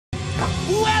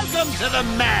Welcome to the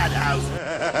madhouse.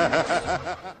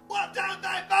 What don't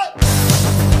they vote?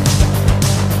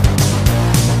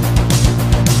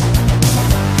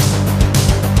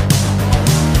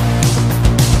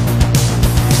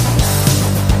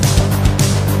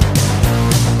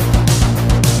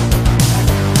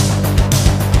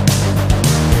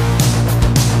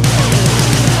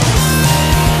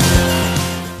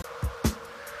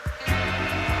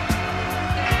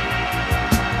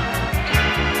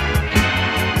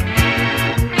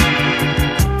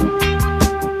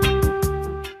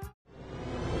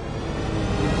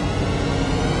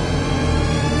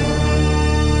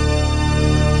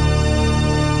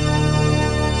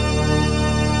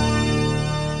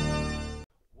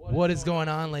 What is going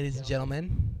on, ladies and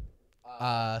gentlemen?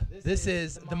 This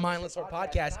is the Mindless Horror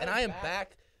Podcast, and I am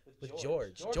back with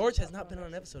George. George has not been on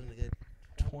an episode in a good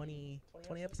 20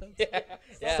 episodes?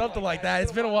 Yeah. Something like that.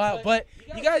 It's been a while. But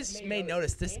you guys may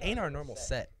notice this ain't our normal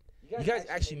set. You guys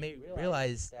actually may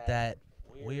realize that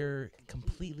we're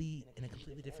completely in a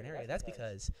completely different area. That's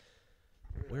because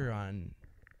we're on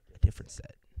a different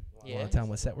set. You want to tell them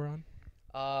what set we're on?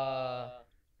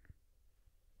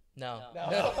 No.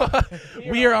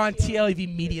 We are on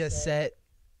TLEV Media set.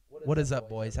 What is up,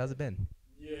 boys? How's it been?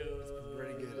 Yeah, it's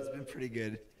pretty good. It's been pretty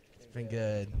good. It's been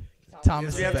good.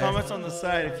 Thomas We is have there. Thomas on the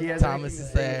side. If he has Thomas anything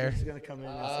is to say, there. he's gonna come in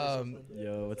and say something.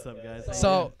 Yo, what's up, guys?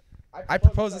 So I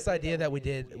proposed this idea that we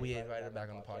invited them back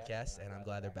on the podcast, and I'm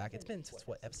glad they're back. It's been since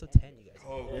what, episode 10, you guys?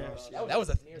 Oh, gosh. That was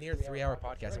a near 3-hour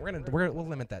podcast, and we'll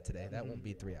limit that today. That won't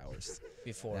be 3 hours.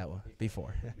 Before. That will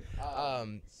before.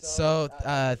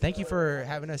 Thank you for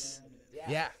having us.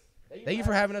 Yeah. Thank you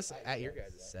for having us at your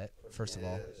guys' set. First of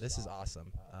all, this is awesome.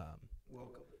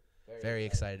 Welcome. Very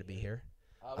excited to be here.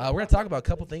 We're going to talk about a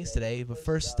couple things today, but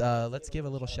first, let's give a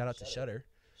little shout out to Shudder.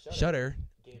 Shudder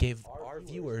gave our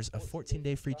viewers a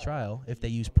 14-day free trial if they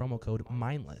use promo code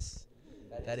Mindless.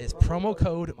 That is promo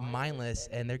code Mindless,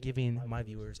 and they're giving my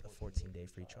viewers a 14-day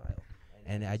free trial.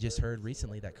 And I just heard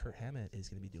recently that Kurt Hammett is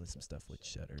going to be doing some stuff with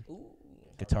Shudder.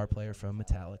 Guitar player from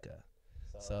Metallica.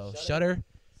 So Shudder,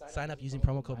 sign up using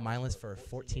promo code Mindless for a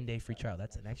 14-day free trial.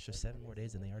 That's an extra 7 more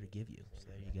days than they already give you. So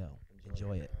there you go.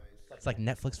 Enjoy it. It's like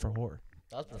Netflix for horror.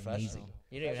 That was professional. Amazing.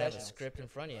 You didn't even have a script in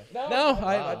front of you. No,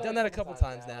 I've done that a couple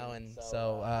times now. And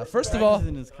so, first of all,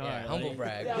 in his car. Yeah, humble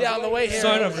brag. yeah, on the way here.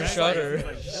 Sign up for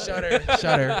Shudder.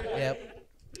 Shudder. Yep.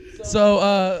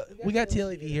 So we got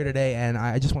TLEV here today, and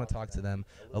I just want to talk to them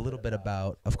a little bit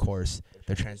about, of course,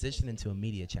 their transition into a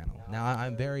media channel. Now,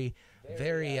 I'm very,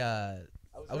 I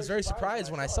was very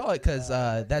surprised when I saw it because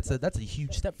that's a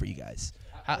huge step for you guys.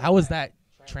 How was that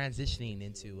transitioning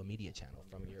into a media channel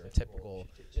from your typical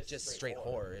just straight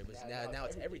horror? It was now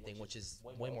it's everything, which is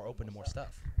way more open to more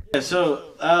stuff. Yeah,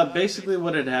 so basically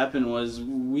what had happened was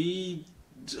we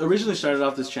originally started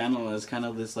off this channel as kind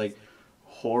of this like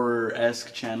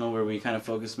horror-esque channel where we kind of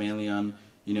focused mainly on,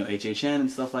 HHN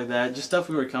and stuff like that, just stuff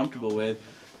we were comfortable with.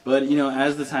 But,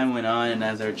 as the time went on and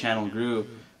as our channel grew,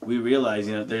 we realized,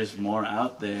 there's more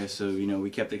out there. So, we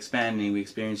kept expanding, we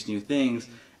experienced new things,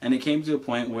 and it came to a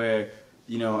point where,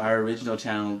 our original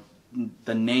channel,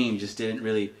 the name just didn't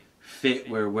really fit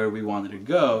where we wanted to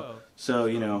go. So,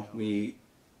 we,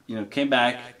 came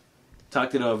back,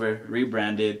 talked it over,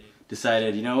 rebranded,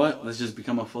 decided, what, let's just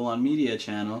become a full-on media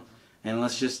channel, and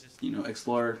let's just,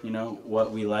 explore,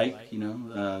 what we like,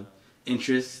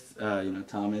 interests.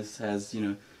 Thomas has,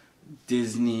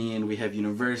 Disney, and we have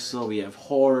Universal, we have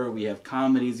horror, we have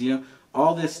comedies,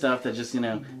 all this stuff that just,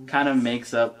 kind of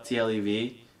makes up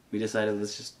TLEV. We decided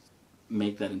let's just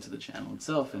make that into the channel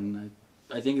itself, and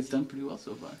I think it's done pretty well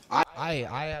so far.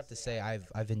 I have to say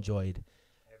I've enjoyed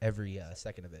every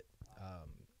second of it,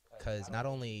 because not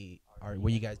only were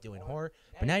you guys doing horror,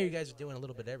 but now you guys are doing a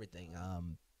little bit of everything.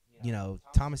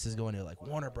 Thomas is going to like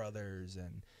Warner Brothers,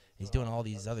 and he's doing all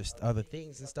these other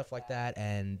things and stuff like that,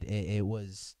 and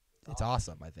it's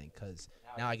awesome, I think, because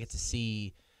now I get to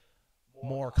see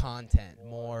more content,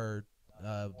 more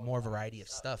variety of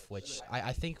stuff, which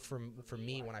I think for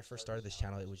me, when I first started this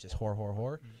channel, it was just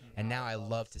horror, and now I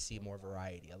love to see more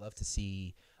variety. I love to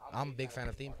see. I'm a big fan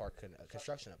of theme park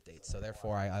construction updates, so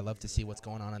therefore I love to see what's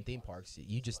going on in theme parks.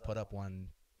 You just put up one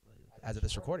as of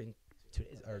this recording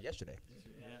yesterday.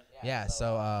 Yeah,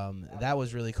 so that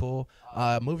was really cool.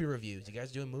 Movie reviews. You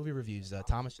guys are doing movie reviews.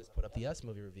 Thomas just put up the Us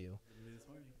movie review.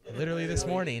 Literally this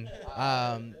morning.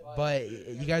 But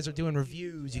you guys are doing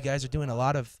reviews. You guys are doing a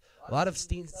lot of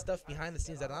stuff behind the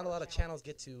scenes that not a lot of channels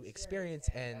get to experience,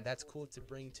 and that's cool to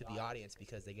bring to the audience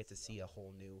because they get to see a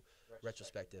whole new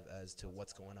retrospective as to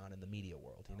what's going on in the media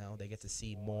world. They get to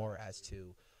see more as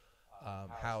to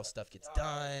how stuff gets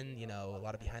done. A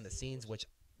lot of behind the scenes, which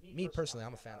me personally,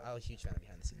 I'm a huge fan of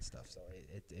behind the scenes stuff, so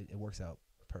it works out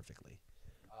perfectly.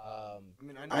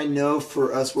 I know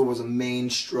for us what was a main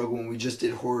struggle when we just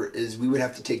did horror is we would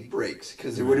have to take breaks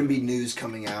because there wouldn't be news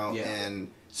coming out, and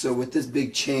so with this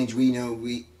big change, we know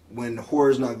when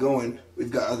horror's not going,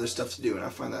 we've got other stuff to do, and I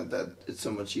find that it's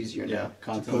so much easier now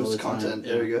to post content.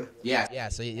 There you go. Yeah.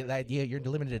 So you're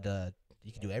limited.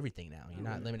 You can do everything now. You're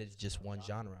not limited to just one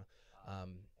genre.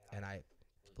 And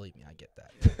believe me, I get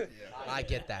that. I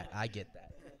get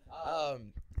that.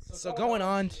 So going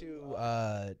on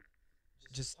to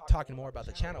just talking more about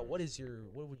the channel, what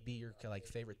would be your like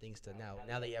favorite things to now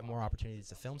that you have more opportunities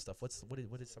to film stuff? What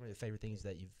is some of the favorite things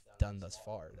that you've done thus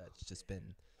far that's just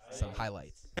been some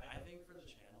highlights? I think for the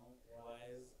channel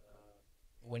wise,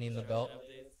 Winning the belt.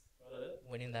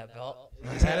 Winning that belt. You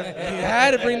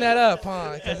had to bring that up,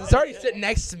 huh? Because it's already sitting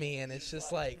next to me, and it's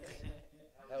just like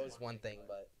that was one thing,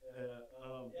 but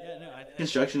I think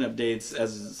construction updates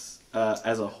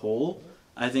as a whole,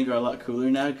 I think are a lot cooler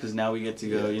now because now we get to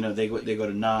go. You know, they go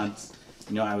to Knott's.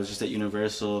 You know, I was just at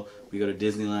Universal. We go to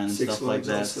Disneyland and stuff like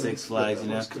that. Also. Six Flags. You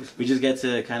know, we just get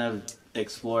to kind of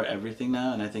explore everything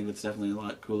now, and I think that's definitely a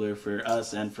lot cooler for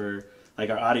us and for like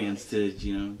our audience to,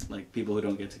 you know, like people who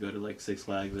don't get to go to like Six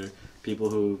Flags or people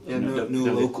who no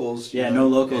locals. No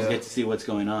locals get to see what's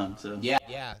going on. So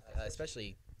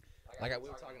especially like we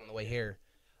were talking on the way here.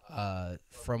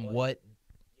 From what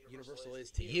Universal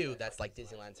is to you, that's like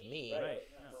Disneyland to me.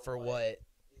 For what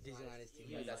Disneyland is to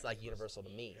you, that's like Universal to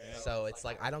me. So it's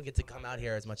like I don't get to come out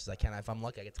here as much as I can. If I'm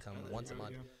lucky, I get to come once a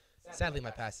month. Sadly,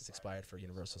 my pass is expired for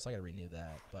Universal, so I gotta renew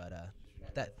that. But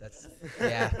that's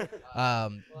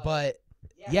but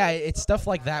yeah, it's stuff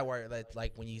like that where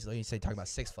like when you say talking about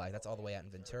Six Flags, that's all the way out in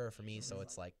Ventura for me. So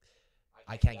it's like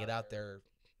I can't get out there.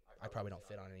 I probably don't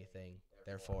fit on anything.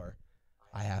 Therefore,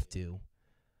 I have to.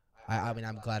 I mean,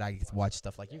 I'm glad I get to watch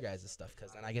stuff like you guys' stuff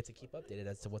because then I get to keep updated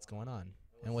as to what's going on.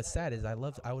 And what's sad is I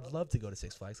would love to go to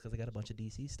Six Flags because I got a bunch of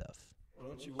DC stuff. Well,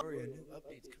 don't you worry, a new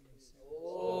update's coming soon.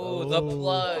 Oh, the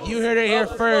plug. You heard it here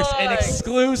first, an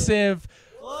exclusive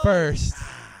first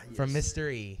from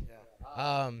Mr. E.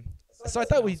 So I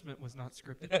thought we was not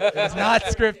scripted. it was not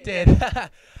scripted.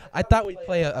 I thought we'd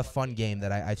play a fun game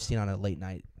that I've seen on a late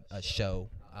night show.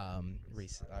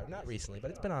 Not recently, but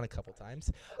it's been on a couple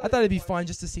times. I thought it'd be fun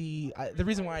just to see. The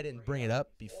reason why I didn't bring it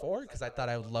up before, because I thought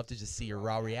I would love to just see your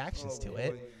raw reactions to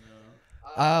it.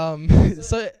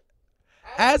 So,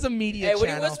 as a media What are you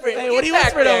channel, whispering? what are you Get back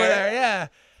whispering over there. there?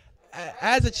 Yeah.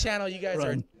 As a channel, you guys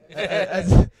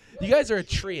you guys are a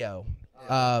trio,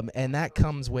 and that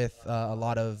comes with a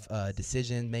lot of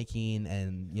decision making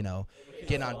and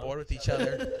getting on board with each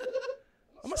other.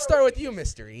 I'm gonna start with you,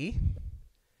 Mr. E.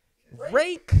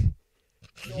 Rank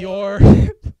your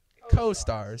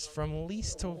co-stars from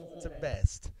least to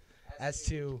best as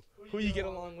to who you get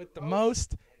along with the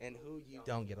most and who you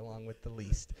don't get along with the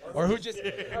least, or who just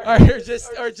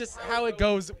how it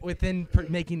goes within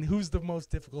making who's the most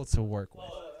difficult to work with.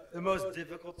 The most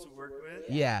difficult to work with?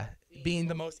 Yeah, being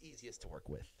the most easiest to work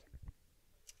with.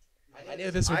 I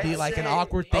knew this would be like an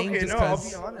awkward thing. Okay, just I'll cause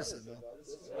be honest though.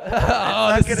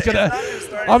 this is gonna.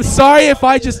 I'm sorry if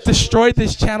I just destroyed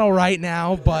this channel right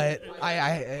now, but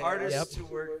Hardest to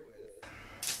work with.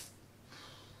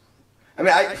 I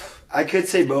mean, I could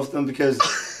say both of them because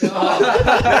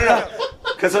no.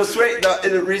 Because Josue,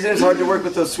 the reason it's hard to work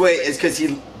with Josue is because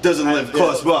he doesn't live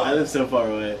close by. I live so far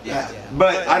away. Yeah.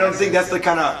 But I don't think that's the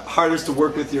kind of hardest to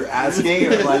work with you're asking.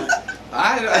 Or like,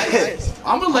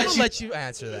 I'm gonna let you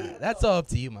answer that. That's all up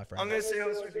to you, my friend. I'm gonna say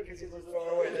Josue because he lives far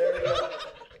away. There we go.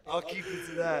 I'll keep it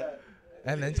to that.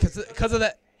 And then because of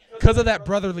that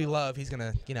brotherly love, he's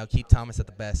gonna keep Thomas at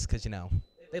the best because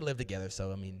they live together.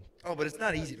 So I mean. Oh, but it's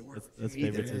not easy to work with. That's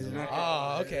favoritism.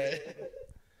 Oh, okay.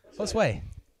 Josue.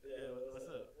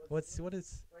 What's up? What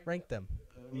is rank them?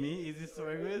 Me, easiest to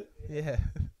work with? Yeah.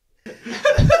 I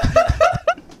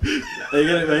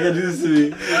gotta do this to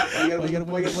me.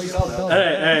 All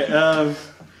right.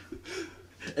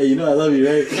 Hey, I love you,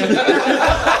 right?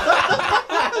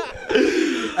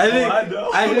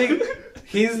 I think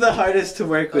he's the hardest to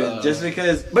work with, just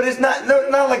because. But it's not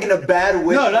like in a bad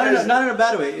way. No, not in a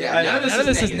bad way. Yeah, none of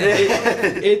this is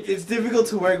It's difficult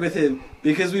to work with him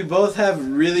because we both have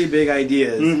really big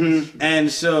ideas,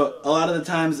 and so a lot of the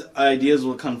times ideas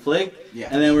will conflict,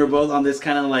 and then we're both on this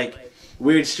kind of like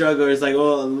weird struggle. It's like,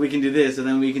 well, we can do this, and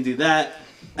then we can do that.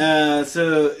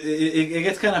 So it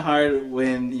gets kind of hard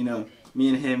when me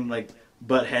and him like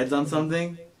butt heads on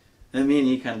something. And me and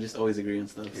he kind of just always agree on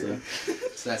stuff.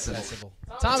 So that's simple.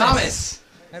 Thomas.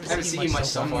 Haven't seen you much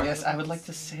so far. Yes, I would like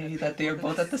to say that they are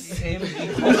both at the same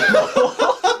level.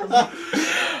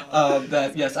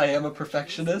 that yes, I am a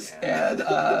perfectionist, and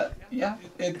yeah,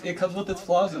 it comes with its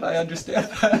flaws, and I understand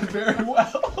that very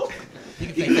well. You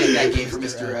can take that game for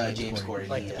Mr. James Corden.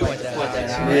 Like,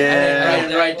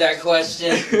 Write that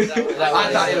question. I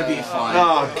thought it would be fun.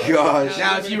 Oh gosh.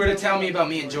 Now, if you were to tell me about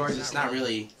me and George, it's not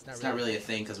really a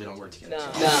thing because we don't work together.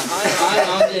 No,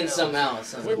 I'm doing something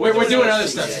else. We're doing other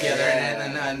stuff together,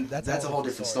 and that's a whole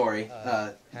different story.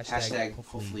 Hashtag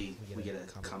hopefully we get a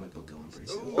comic book going pretty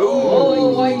soon.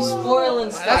 Oh, why are you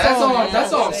spoiling stuff?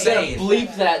 That's all I'm saying.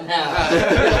 Bleep that now.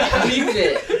 Bleep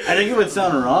it. I think it would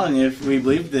sound wrong if we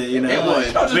bleeped it. You know, It would.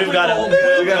 We've got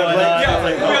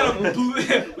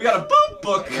We got a book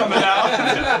book coming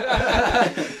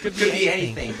out. Could be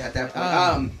anything at that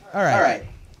point. All right.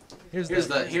 Here's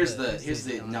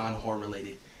the non-horror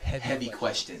related heavy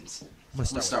questions.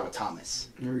 Let's start with Thomas.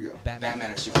 Here we go.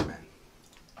 Batman or Superman?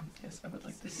 Yes, I would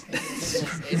like to say.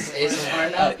 It's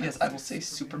hard enough. Yes, I will say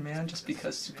Superman, just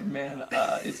because Superman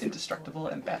is indestructible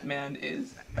and Batman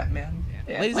is Batman.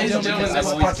 Ladies and gentlemen, this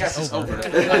podcast is over.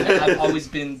 I've always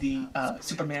been the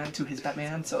Superman to his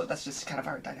Batman, so that's just kind of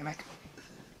our dynamic.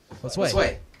 Let's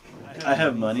wait. I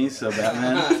have money, so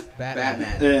Batman.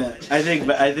 Batman. Yeah, I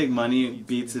think money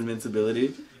beats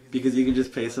invincibility because you can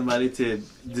just pay somebody to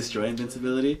destroy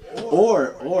invincibility,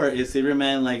 or is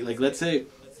Superman like let's say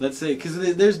because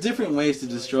there's different ways to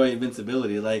destroy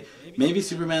invincibility. Like maybe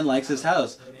Superman likes his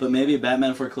house, but maybe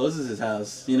Batman forecloses his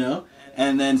house, you know,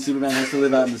 and then Superman has to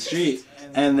live out in the street,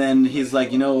 and then he's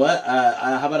like, you know what?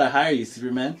 How about I hire you,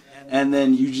 Superman? And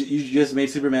then you just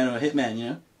made Superman a hitman, you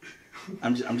know.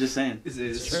 I'm just saying.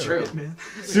 It's true.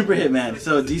 Super Hitman.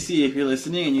 So DC, if you're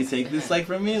listening and you take this like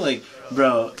from me, like,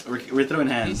 bro, we're throwing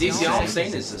hands. DC, all I'm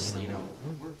saying is this, you know,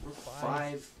 we're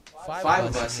five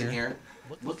of us in here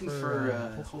looking for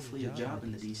hopefully a job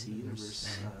in the DC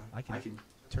universe. I can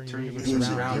turn your universe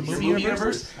around. Movie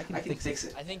universe, I can fix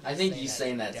it. I think you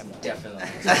saying that's definitely.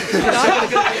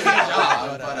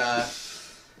 Job, but I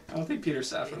don't think Peter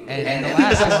Safran. and the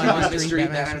last one was Mystery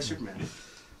Batman or Superman.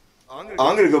 I'm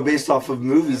gonna go based off of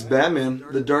movies. Batman,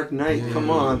 The Dark Knight. Come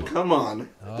on.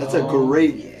 That's a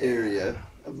great area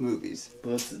of movies.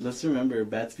 Let's remember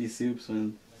Bats v Soups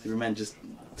when Superman just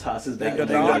tosses Think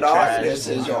Batman of in the trash. darkness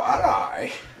is your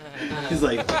eye. He's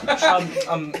like,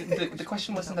 The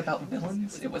question wasn't about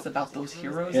villains; it was about those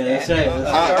heroes. Yeah, that's right. And,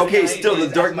 Dark Okay, Knight still, The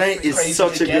Dark Knight is crazy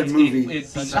such to a good get. movie.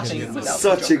 It'd be nothing without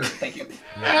Such the a Joker. good- Thank you.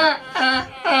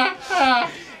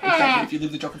 Exactly. If you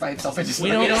leave the Joker by himself, I just We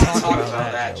don't talk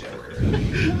about that Joker.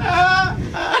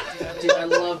 Dude, I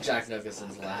love Jack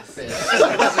Nicholson's laugh.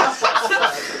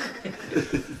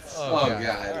 Oh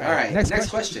god. All right. Next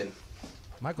question.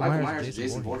 Michael Myers or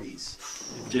Jason Voorhees?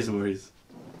 Jason Voorhees.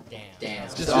 Damn.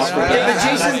 That's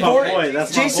my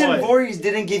Jason boy. Voorhees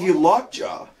didn't give you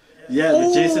Lockjaw. Yeah,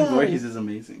 but Jason Voorhees is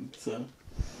amazing. So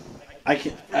I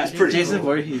can. pretty Jason cool.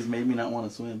 Voorhees made me not want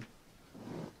to swim.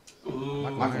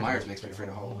 Michael Myers makes me afraid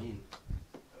of Halloween.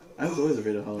 I was always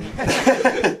afraid of Halloween.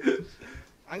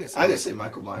 I'm gonna say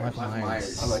Michael Myers. Michael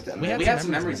Myers. I like that. We movie. had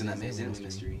some memories in that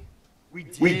mystery. We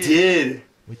did.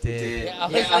 I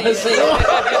was like,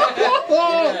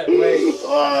 Wait,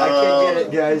 I can't get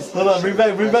it, guys. Hold on, bring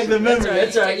back the memory.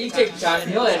 it's alright. You take John.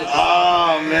 He'll edit.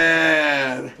 Oh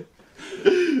man.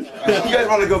 You guys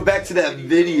want to go back to that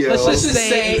video? Let's just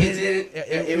say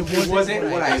it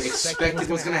wasn't what I expected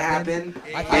was going to happen.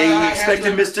 Yeah, you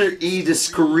expected Mr. E to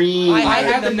scream. I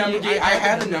had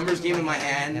the numbers game in my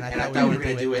hand, and I thought we were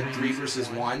going to do it 3 versus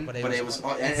 1, but it was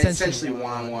essentially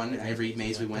 1-on-1 every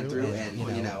maze we went through, and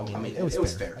you know, I mean, it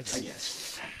was fair, I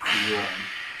guess. Yeah.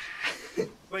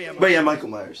 But yeah, Michael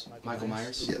Myers. Michael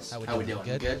Myers. Yes. How we doing?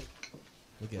 Good.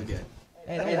 We good.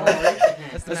 Hey, Hey, don't don't worry.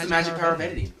 That's the magic power of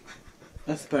editing.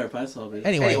 That's the power of pie solving.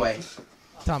 Anyway,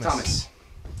 Thomas.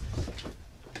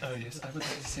 Oh yes, I would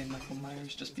like to say Michael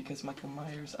Myers, just because Michael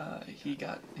Myers, he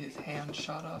got his hand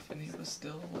shot off and he was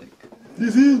still like,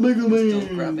 This is Michael still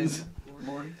grabbing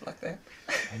Lori like that.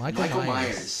 Michael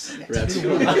Myers. Raps.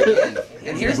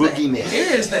 And here's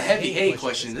Boogeyman. the heavy A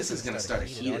question. This is going to start a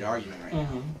heated argument right now.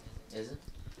 Is it?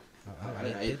 I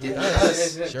mean, it did with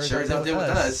us. Sure did with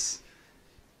us.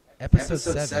 Episode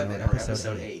 7 or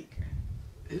episode 8.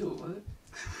 Ew,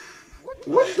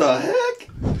 What the heck?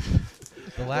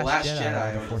 The Last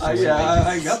Jedi. or Force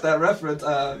I got that reference.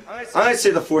 I'd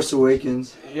say The Force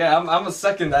Awakens. Yeah, I'm a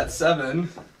second that 7.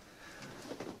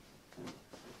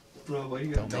 Bro, what are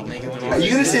you Don't make it the Are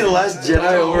you gonna say The Last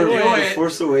Jedi or do The it.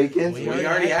 Force Awakens? We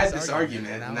already had this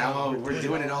argument, and now we're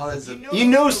doing it all as a... You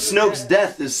know Snoke's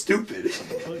death is stupid.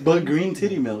 But green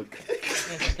titty milk.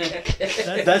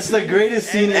 That's the greatest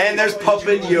scene. And there's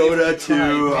Puppet Yoda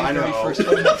too. I know.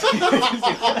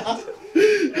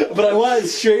 But I want it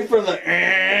straight from the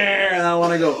and I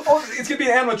want to go. Oh, it's gonna be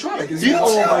an animatronic.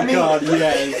 Oh my god,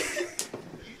 yes.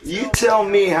 You tell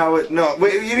me how it. No,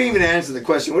 wait. You didn't even answer the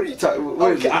question. What are you talking?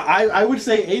 Okay, I would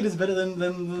say 8 is better than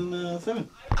 7.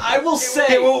 I will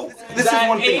say this is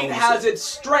one thing 8 has its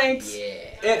strengths.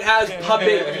 It has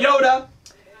Puppet Yoda.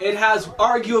 It has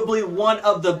arguably one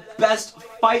of the best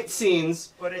fight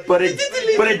scenes. But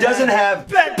it doesn't have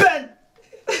Ben.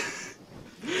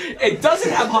 It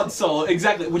doesn't have Han Solo,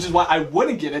 exactly, which is why I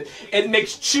wouldn't get it. It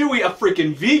makes Chewie a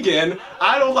freaking vegan.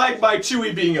 I don't like my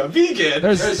Chewie being a vegan.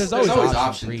 There's always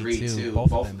option 3 too.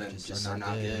 Both of of them just are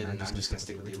not good, and I'm just gonna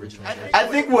stick with the original. I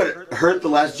think what hurt The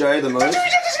Last Jedi the most. What you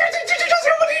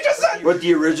just said? What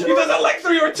the original? He doesn't like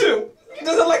 3 or 2. He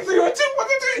doesn't like 3 or 2.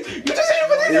 You just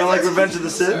said You don't like Revenge of the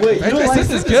Sith? Wait, you don't like this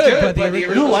is good, but the you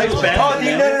original. don't like Oh,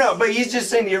 Batman? no. But he's just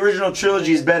saying the original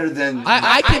trilogy is better than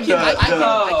I can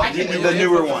the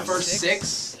newer ones. First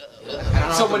 6.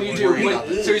 So when you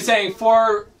do, so you're saying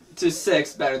 4 to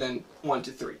 6 better than 1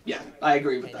 to 3. Yeah, I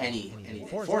agree with that. Any day.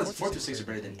 4 through 6 are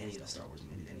better than any of the Star Wars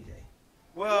movies any day.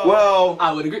 Well,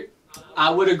 I would agree. I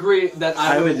would agree that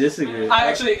I would disagree. I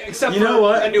actually, except You know for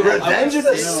what? A New Hope, Revenge of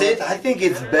the Sith, I think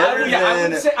it's better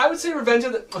than. I would say Revenge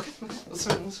of the. Okay, let's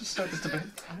just start this debate.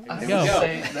 I would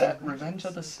say that Revenge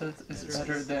of the Sith is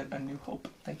better than A New Hope.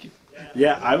 Thank you.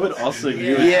 Yeah, I would also agree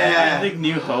with that. Yeah. I think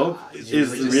New Hope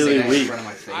is really weak.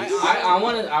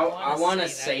 I wanna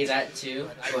say that too,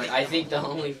 but I think the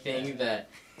only thing that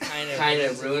kind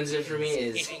of ruins it for me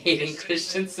is Hayden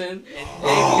Christensen.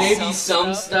 Maybe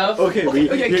some stuff. Okay,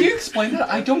 Can you explain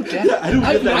that? I don't get it. I don't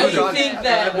get that. I think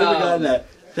that. I've never gotten that.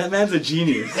 That man's a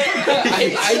genius.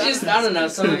 I don't know.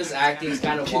 Some of his acting is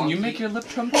kind of wonky. Can you make your lip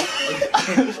tremble?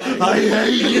 I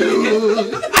hate you.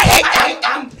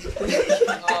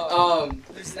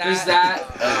 There's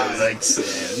that. Like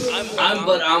sand.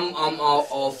 I'm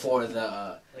all for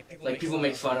the. Like people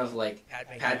make fun of like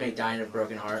Padme dying of a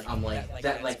broken heart. I'm like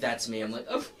that. Like that's me. I'm like,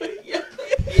 oh yeah,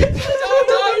 died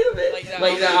of it.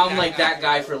 Like that. I'm like that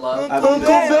guy for love. Uncle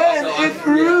Ben, it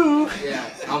grew. Yeah,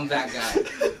 I'm that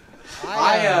guy.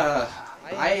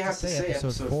 I have to say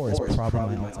episode 4 is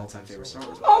probably my all-time favorite Star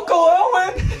Wars movie. Uncle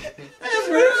Owen.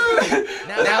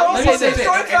 Now, let me say this. It's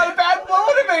not a bad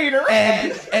motivator.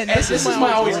 And this is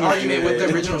my always argument with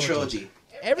the original trilogy.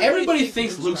 Everybody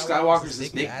thinks Luke Skywalker's this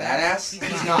big badass.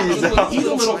 He's not. He's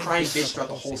a little crying bitch throughout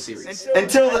the whole series.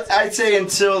 Until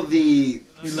the.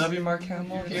 We love you, Mark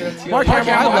Hamill. Mark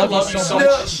Hamill, I love you so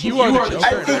much. You are the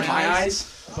Joker in my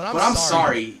eyes. But I'm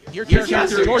sorry. Your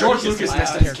character, George Lucas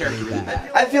messed up his character really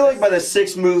bad. I feel like by the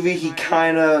 6th movie, he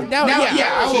kind of.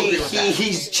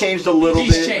 He's changed a little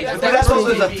bit. But that's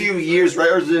also a few years,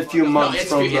 right? Or is it a few months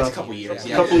from? It's a couple years.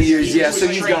 Yeah. Couple years, yeah. So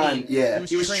he's gone. Yeah.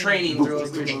 He was training through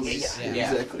movies.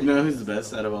 Yeah. You know who's the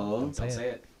best out of all of them? Don't say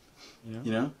it.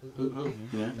 You know? Who?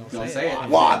 Don't say it.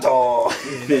 Watto.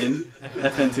 Finn.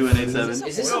 FN2187.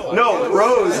 Is this No,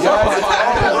 Rose.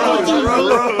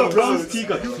 Rose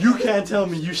Tico. You can't tell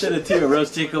me you shed a tear. Rose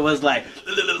Tico was like,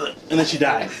 and then she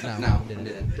died. No,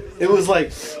 didn't. It was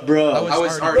like, bro. I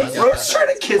was already. Rose trying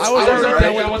to kiss.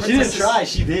 She didn't try.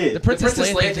 She did. The The Princess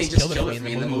Leia Leia thing just killed it for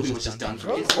me, and the movie was just done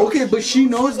for me. Okay, but she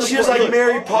knows the. She was like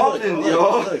Mary Poppins,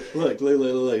 yo. Look.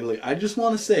 I just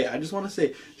want to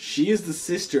say, she is the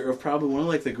sister of probably one of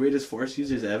like the greatest Force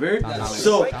users ever.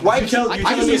 So why you telling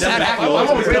me that? Hold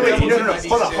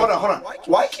on.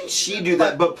 Why can she do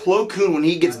that, but Plo Koon, when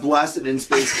he gets blasted in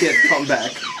space, can't come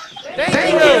back?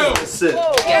 Thank you. Sit.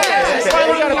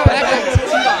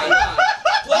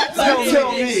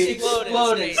 Tell me.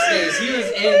 Exploded in space. He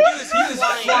was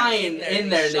flying in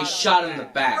there and they shot him in the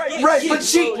back. Right, but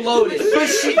she exploded. But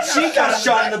she got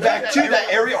shot in the back too. That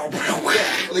area.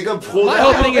 They go pull. My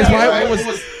whole thing is why was.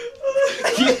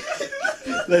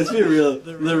 Let's be real.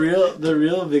 The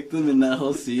real victim in that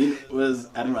whole scene was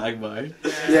Admiral Akbar.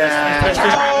 Yeah.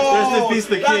 Rest in peace,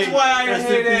 the king. That's why I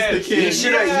hate it. He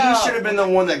should have been the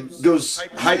one that goes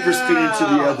hyperspeed into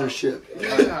the other ship.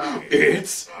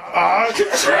 It's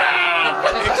It's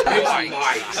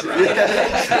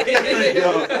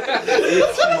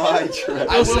my trip.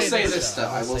 I will say this though.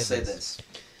 I will say this.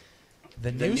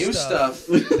 The new stuff.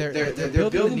 They're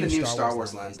building the new Star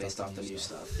Wars line based off the new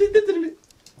stuff.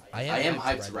 I am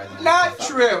hyped to ride the Not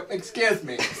true. Excuse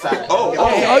me. Sorry.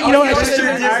 You know what? Mr.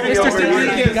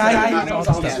 Disney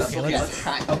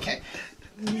guy. Okay.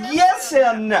 Yes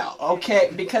and no,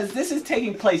 okay? Because this is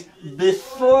taking place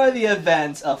before the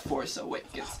events of Force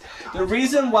Awakens. The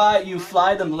reason why you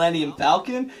fly the Millennium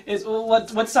Falcon is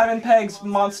what's Simon Pegg's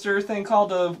monster thing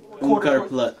called?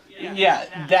 Unkar Yeah,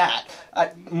 that.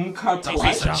 Unkar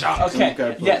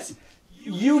Okay, yes.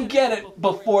 You get it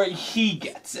before he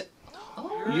gets it.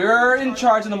 You're in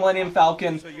charge of the Millennium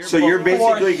Falcon. So you're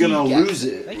basically gonna lose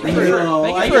it. Thank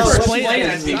you for explaining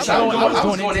that. I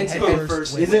was going into it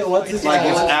first. Is it what's his Like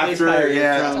it's after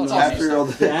all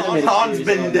the Han's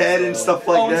been dead and stuff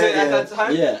like that. At that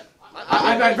time? Yeah.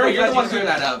 I'm very You're the one glad doing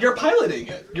that up. You're piloting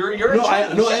it. You're No, I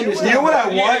understand. You know what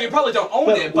I want? You probably don't own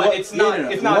it, but it's not.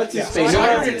 It's not. What's his face?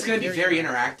 I heard it's gonna be very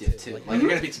interactive too. Like you're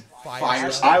gonna be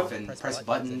fire stuff and press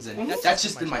buttons, and that's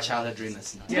just been my childhood dream.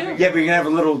 That's Yeah, but you're gonna have a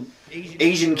little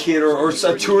Asian kid or a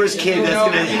tourist kid that's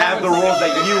gonna have the roles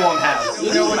that you won't have.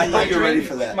 You know what, I think you're ready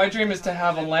for that. My dream is to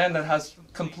have a land that has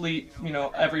complete,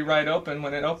 every ride open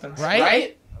when it opens.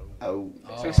 Right? Oh.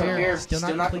 So here, Still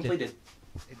still not not completed.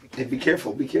 Hey, be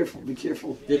careful, be careful, be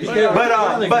careful.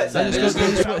 But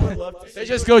there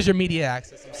just goes your media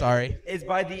access. I'm sorry. Is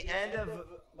by the end of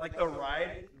like the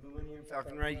ride, the Millennium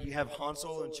Falcon ride, you have Han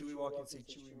Solo and Chewie walk and say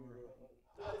Chewie.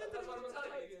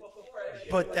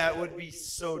 But that would be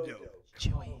so dope.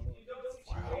 Chewie.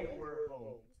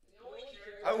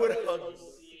 I would hug you.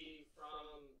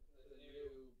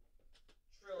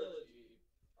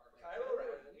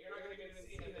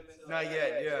 Not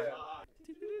yet, yeah.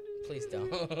 Please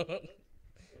don't.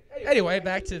 Anyway,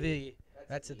 back to the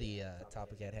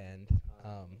topic at hand.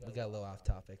 We got a little off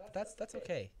topic, but that's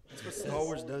okay. That's what Star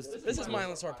Wars does to This is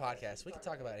Mindless Horror Podcast. We can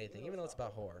talk about anything, even though it's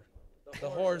about horror. The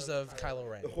horrors of Kylo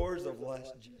Ren. the horrors of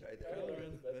Last Jedi.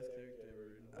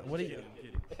 What are you?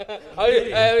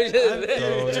 I was just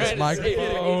This trying to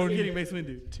microphone. Getting Mace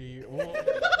Windu.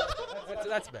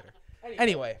 That's better.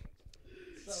 Anyway,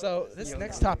 so this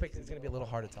next topic is going to be a little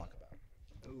hard to talk about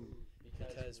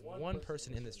because one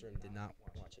person in this room did not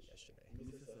watch it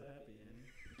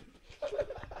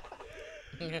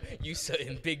yesterday. You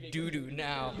sudden big doo doo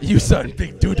now. You son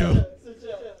big doo doo.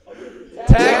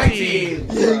 Tag team.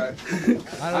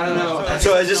 I don't know.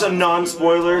 So is this a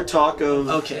non-spoiler talk of?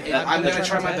 Okay, I'm gonna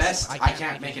try my best. I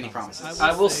can't make any promises.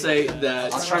 I will say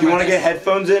that. Do you want to get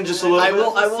headphones in just a little bit?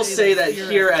 I will say that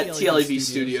here at TLEV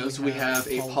Studios we have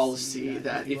a policy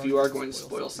that if you are going to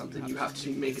spoil something, you have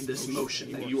to make this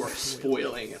motion that you are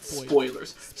spoiling it.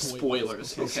 Spoilers.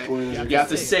 Okay. You have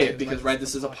to say it because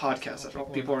this is a podcast.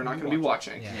 People are not going to be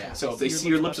watching. Yeah. So if they see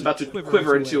your lips about to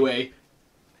quiver into a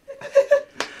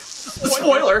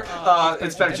spoiler,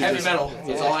 it's better to Heavy metal.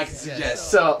 That's all I can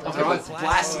suggest. So Okay, let's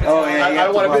blast it. Oh yeah,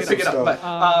 I want to blast pick it some up,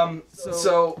 stuff. but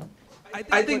so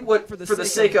I think for the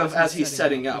sake of as he's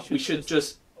setting up, we should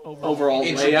just overall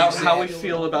lay out how we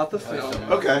feel about the film.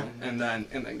 Okay. And then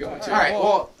go into. All right.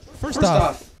 Well, First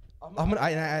off,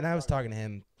 I was talking to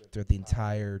him throughout the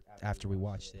entire after we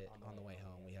watched it on the way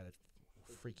home. We had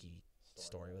a freaky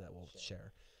story that we'll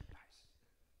share.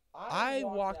 I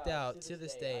walked out to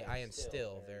this day. I am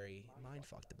still very mind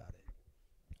fucked about it.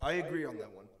 I agree on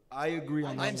that one.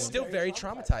 I'm still very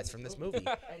traumatized from this movie,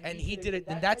 and he did it.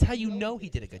 And that's how you know he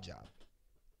did a good job.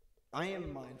 I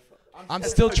am mindfucked. I'm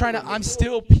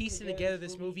still piecing together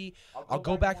this movie. I'll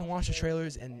go back and watch the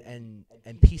trailers and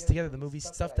piece together the movie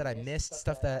stuff that I missed,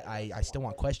 stuff that I still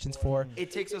want questions for.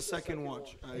 It takes a second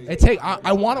watch.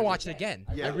 I want to watch it again.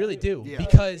 Yeah. I really do Yeah.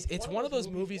 because it's one of those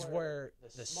movies where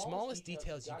the smallest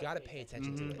details you got to pay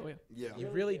attention to it. Yeah. You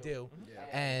really do,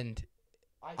 and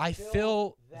I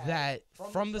feel that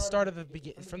from the start of the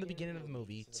beginning of the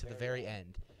movie to the very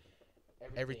end,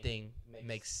 everything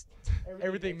makes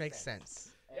sense.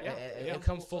 It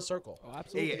comes full circle. Oh,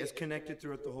 absolutely. Yeah, it's connected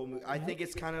throughout the whole movie. I think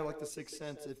it's kind of like The Sixth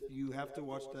Sense. If you have to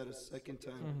watch that a second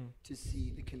time to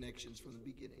see the connections from the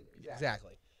beginning.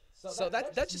 Exactly. So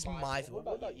that's just my feel.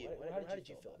 What about you? How did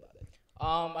you feel about it?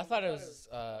 I thought it was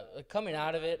coming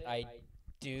out of it. I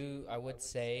would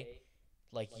say,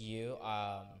 like you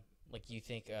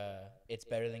think it's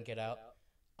better than Get Out.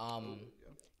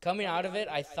 Coming out of it,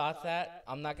 I thought that.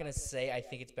 I'm not gonna say I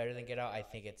think it's better than Get Out. I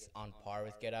think it's on par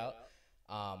with Get Out.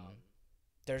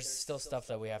 There's still stuff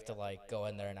that we have to go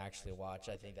in there and actually watch.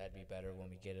 I think that'd be better when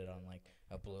we get it on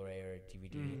a Blu-ray or a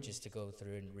DVD, just to go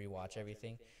through and rewatch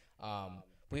everything.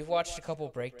 We've watched a couple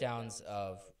breakdowns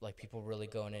of people really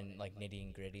going in nitty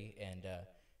and gritty and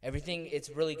everything. It's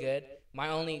really good. The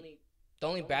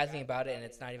only bad thing about it, and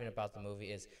it's not even about the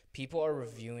movie, is people are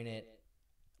reviewing it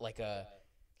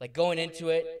going into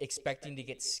it expecting to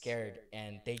get scared,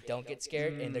 and they don't get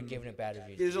scared, and they're giving it bad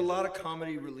reviews. There's a lot of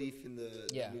comedy relief in the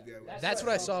movie. That's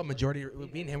what I saw. Majority,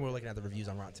 me and him were looking at the reviews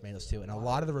on Rotten Tomatoes too, and a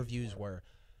lot of the reviews were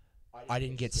I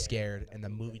didn't get scared, and the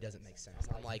movie doesn't make sense.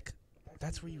 I'm like,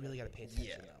 that's where you really got to pay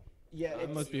attention, though. Yeah,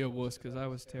 it must be a wuss because I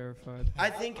was terrified. I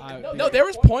think no, there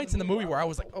was points in the movie where I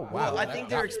was like, oh wow. Well, I think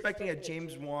they're expecting a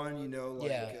James Wan,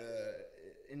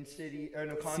 Insidious or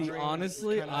no Conjuring. See,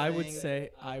 honestly, kind of I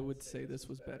would say this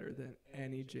was better than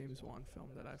any James Wan film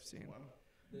that I've seen.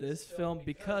 This film,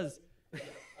 because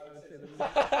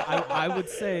I would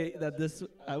say that this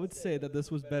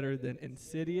was better than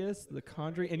Insidious, The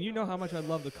Conjuring, and you know how much I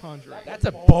love The Conjuring. That's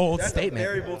a bold statement. That's a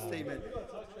very bold statement.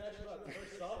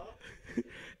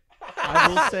 I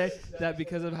will say that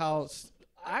because of how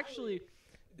actually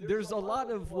there's a lot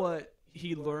of what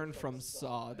he learned from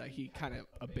Saw that he kind of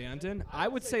abandoned. I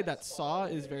would say that Saw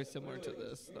is very similar to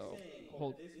this, though. This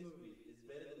movie is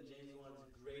better than James Wan's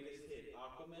greatest hit,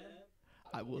 Aquaman.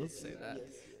 I will say that.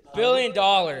 $1 billion.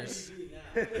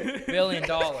 $1 billion.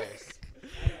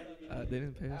 They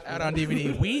didn't pay us. Out on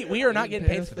DVD. We are not getting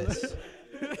paid for this.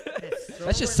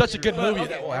 That's just such a good movie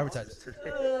that we'll advertise it.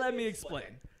 Let me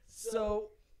explain. So,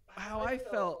 how I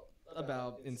felt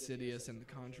about Insidious and The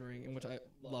Conjuring, and which I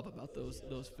love about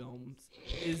those films,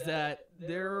 is that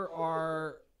there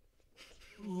are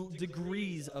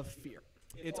degrees of fear.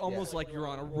 It's almost like you're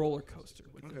on a roller coaster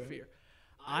with the fear.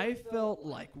 I felt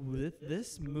like with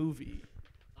this movie,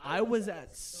 I was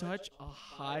at such a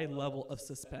high level of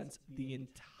suspense the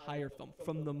entire film.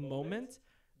 From the moment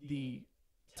the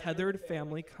tethered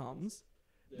family comes,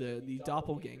 the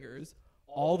doppelgangers,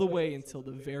 all the way until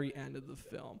the very end of the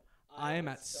film, I am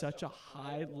at such a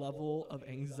high level of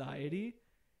anxiety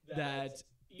that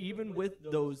even with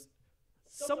those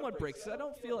somewhat breaks, I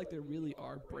don't feel like there really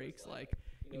are breaks, like,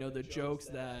 the jokes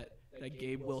that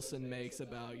Gabe Wilson makes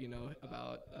about,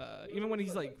 even when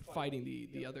he's like fighting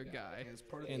the other guy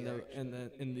in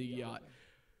the yacht.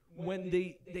 When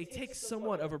they take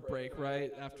somewhat of a break,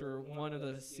 right, after one of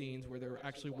the scenes where they're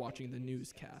actually watching the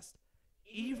newscast,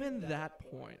 even that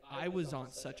point, I was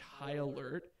on such high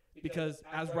alert because,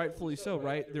 as rightfully so,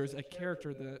 right, there's a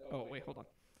character that... Oh, wait, hold on.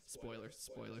 Spoilers.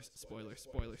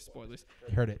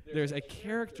 Heard it. There's a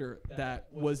character that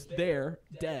was there,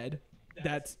 dead,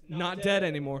 that's not dead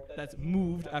anymore, that's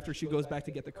moved after she goes back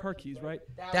to get the car keys, right?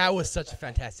 That was such a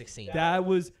fantastic scene.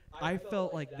 I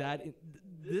felt like that...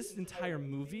 This entire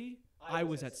movie, I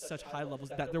was at such high levels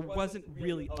that there wasn't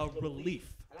really a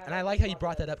relief. And I like how you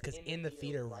brought that up because in the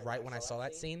theater, right when I saw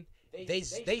that scene, they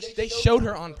showed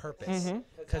her on purpose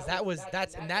because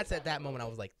that's at that moment I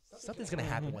was like, something's gonna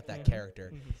happen with that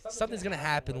character. Something's gonna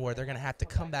happen where they're gonna have to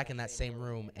come back in that same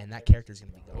room and that character's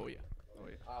gonna be gone. Oh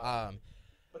yeah.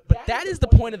 But that is the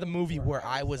point of the movie where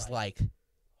I was like,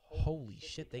 holy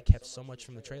shit, they kept so much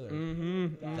from the trailer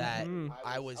that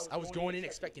I was going in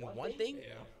expecting one thing.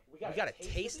 We got a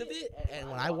taste of it, and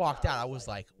when I walked out, I was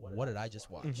like, what did I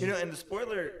just watch? And the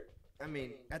spoiler,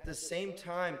 at the same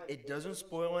time, it doesn't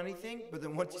spoil anything, but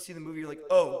then once you see the movie, you're like,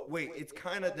 oh, wait,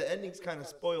 the ending's kind of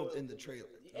spoiled in the trailer.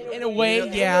 In a way,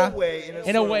 yeah.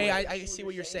 In a way, I see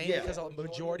what you're saying because a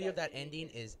majority of that ending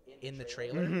is in the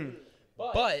trailer,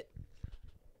 but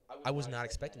I was not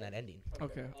expecting that ending.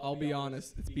 Okay, I'll be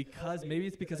honest. It's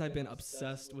because I've been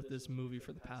obsessed with this movie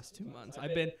for the past 2 months.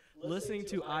 I've been listening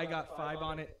to I Got 5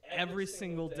 on it every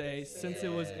single day since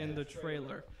it was in the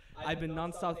trailer. I've been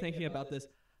nonstop thinking about this.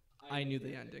 I knew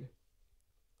the ending.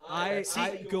 I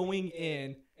going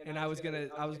in, and I was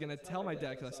gonna tell my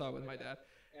dad because I saw it with my dad,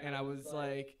 and I was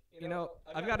like,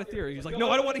 I've got a theory. He's like,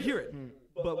 no, I don't want to hear it.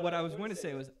 But what I was going to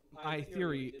say was, my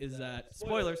theory is that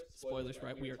spoilers,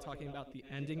 right? We are talking about the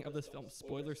ending of this film.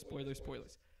 Spoilers.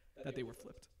 That they were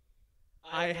flipped.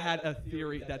 I had a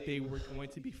theory that they were going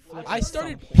to be flipped. I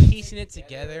started piecing it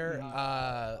together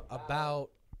about,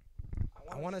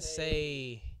 I want to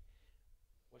say,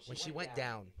 when she went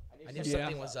down. I knew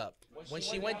something was up. When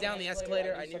she went down the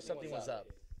escalator, I knew something was up.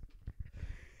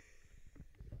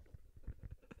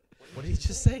 What did he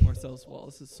just say? Marcellus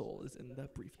Wallace's soul is in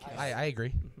that briefcase. I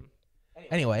agree.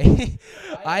 Anyway,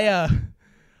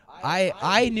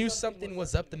 I knew something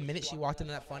was up the minute she walked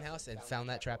into that funhouse and found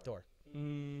that trap door.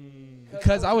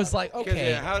 Because I was like,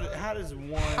 okay, how does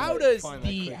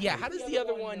the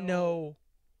other one know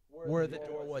where the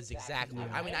door was exactly?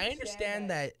 I mean, I understand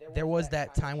that there was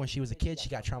that time when she was a kid, she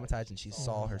got traumatized and she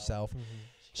saw herself.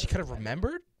 She could have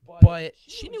remembered, but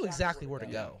she knew exactly where to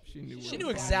go. She knew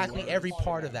exactly every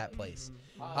part of that place.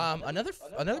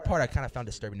 Another part I kind of found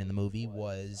disturbing in the movie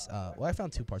was, I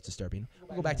found two parts disturbing.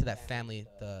 We'll go back to that family,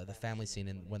 the family scene,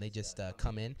 and when they just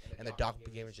come in and the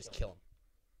doppelgangers just kill them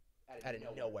out of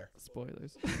nowhere.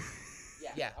 Spoilers.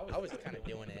 Yeah, I was kind of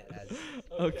doing it as.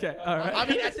 Okay, all right. I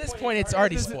mean, at this point, it's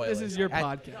already spoiled. This is your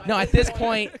podcast. No, at this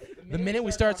point, The minute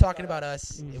we started talking about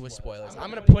us, it was spoilers. I'm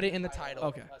gonna put it in the title.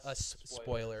 Okay. Us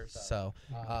spoilers. So,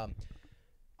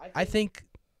 I think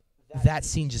that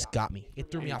scene just got me.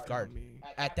 It threw me off guard.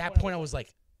 At that point, I was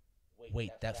like,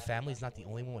 wait, that family's not the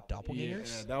only one with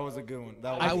doppelgangers? Yeah, that was a good one.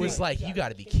 I was like, you got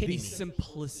to be kidding me. The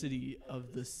simplicity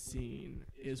of the scene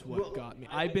is what got me.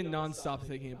 I've been nonstop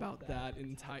thinking about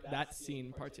that scene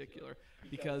in particular,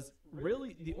 because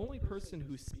really the only person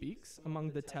who speaks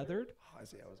among the tethered I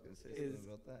was going to say something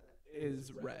about that.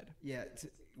 is Red. Yeah,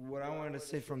 what I wanted to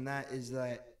say from that is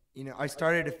that, I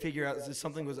started to figure out that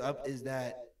something was up, is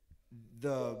that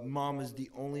the mom is the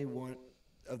only one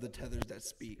of the tethers that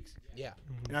speaks. Yeah.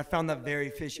 And I found that very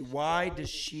fishy. Why does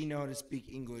she know how to speak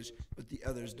English, but the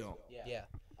others don't? Yeah.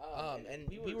 And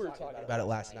we were talking about it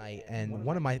last night, and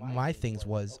one of my things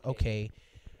was, okay,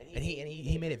 and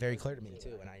he made it very clear to me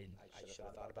too, and I should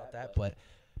have thought about that, but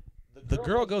the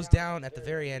girl goes down at the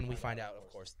very end. We find out, of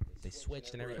course, they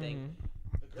switched and everything.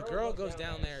 The girl goes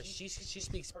down there. She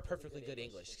speaks perfectly good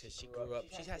English because she grew up.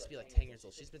 She has to be like 10 years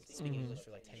old. She's been speaking English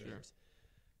for like 10 years.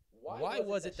 Why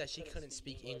was it that she couldn't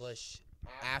speak English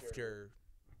after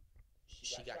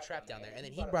she got trapped down there? And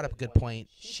then he brought up a good point.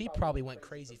 She probably went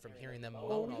crazy from hearing them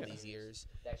moan all these years.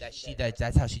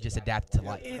 That's how she just adapted to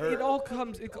life. It all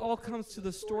comes to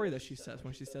the story that she says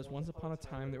when she says, "Once upon a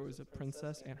time there was a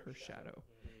princess and her shadow."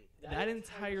 That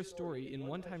entire story, in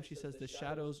one time she says the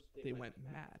shadows, they went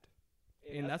mad.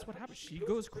 And that's what happens. She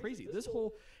goes crazy.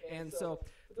 And so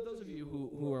for those of you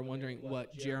who are wondering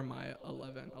what Jeremiah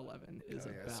 11:11 is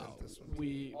about,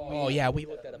 we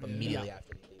looked that up immediately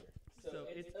after the theater. So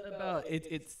it's about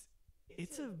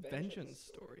it's a vengeance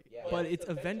story, but it's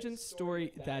a vengeance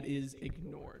story that is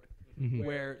ignored,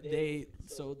 where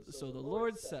so the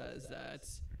Lord says that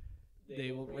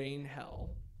they will rain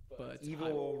hell, but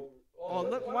evil. Why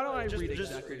don't I read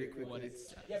exactly what it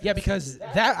says? Yeah, because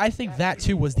I think that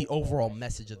too was the overall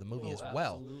message of the movie as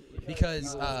well.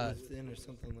 Because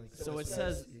so it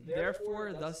says,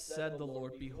 "Therefore thus said the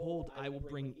Lord, behold, I will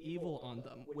bring evil on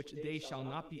them, which they shall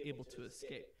not be able to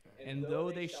escape. And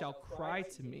though they shall cry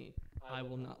to me, I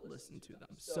will not listen to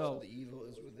them." So the evil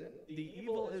is within. The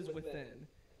evil is within.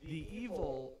 The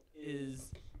evil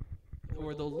is,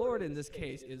 or the Lord in this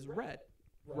case is Red,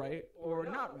 right? Or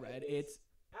not Red, it's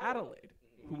Adelaide,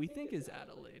 who we think is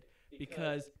Adelaide,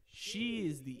 because she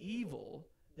is the evil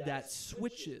that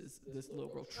switches this little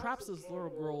girl, traps this little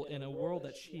girl in a world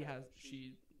that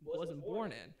she wasn't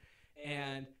born in,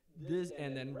 and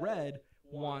then Red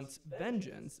wants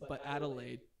vengeance, but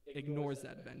Adelaide ignores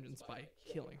that vengeance by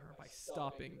killing her, by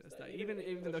stopping this. That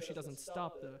even though she doesn't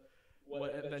stop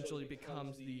what eventually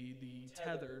becomes the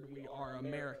tethered, we are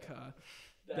America,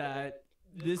 that.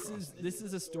 This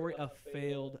is a story of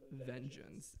failed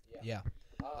vengeance. Yeah.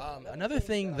 Another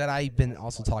thing that I've been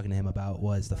also talking to him about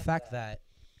was the fact that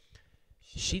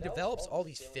she develops all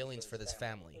these feelings for this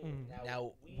family.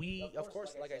 Now, we, of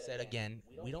course, like I said, again,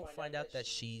 we don't find out that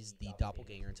she's the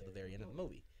doppelganger until the very end of the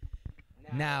movie.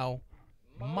 Now,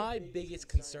 my biggest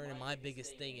concern and my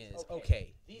biggest thing is,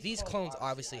 okay, these clones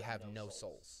obviously have no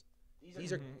souls.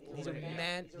 These are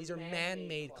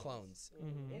man-made clones.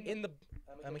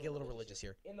 I'm gonna get a little religious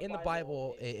here. In the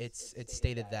Bible, it's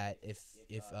stated that if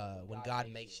when God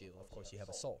makes you, of course you have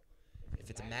a soul. If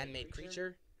it's a man-made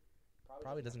creature,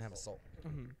 probably doesn't have a soul.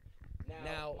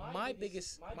 Now, my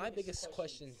biggest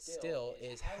question still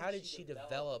is, how did she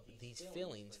develop these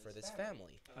feelings for this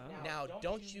family? Now,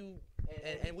 don't you?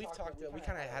 And we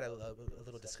kind of had a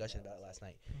little discussion about it last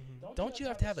night. Don't you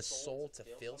have to have a soul to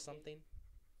feel something?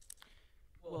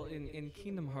 Well, in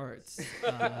Kingdom Hearts,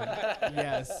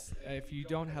 yes, if you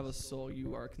don't have a soul,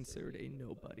 you are considered a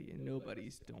nobody, and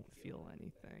nobodies don't feel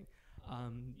anything.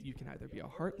 You can either be a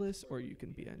heartless or you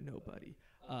can be a nobody.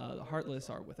 The heartless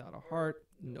are without a heart,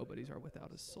 nobodies are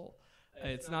without a soul.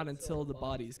 It's not until the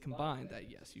bodies combine that,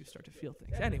 yes, you start to feel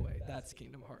things. Anyway, that's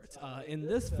Kingdom Hearts. In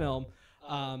this film,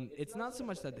 it's not so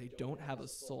much that they don't have a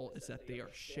soul, it's that they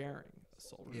are sharing a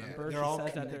soul. Remember, they're she all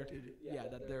says connected.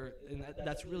 and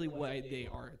that's really why they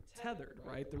are tethered,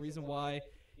 right? The reason why,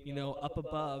 up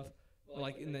above,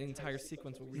 like in the entire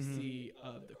sequence where we see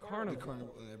the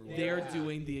carnival, they're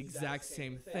doing the exact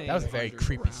same thing. That was a very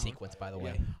creepy sequence, by the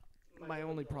way. My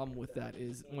only problem with that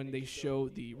is when they show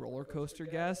the roller coaster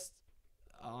guests,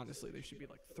 honestly, they should be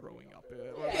like throwing up,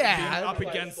 up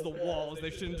against the walls.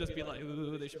 They shouldn't just be like,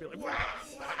 they should be like,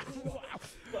 wow.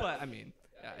 But I mean,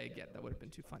 again, that would have been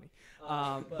too funny.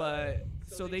 But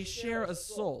so they share a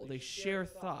soul, they share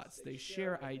thoughts, they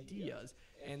share ideas,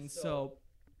 and so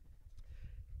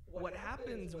what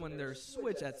happens when they're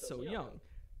switched at so young?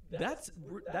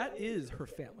 that is her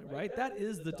family, right? That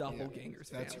is the doppelganger's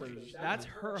family. That's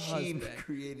her husband.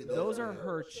 Created Those are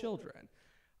her children.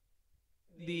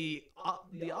 The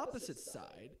opposite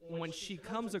side, when she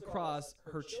comes across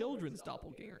her children's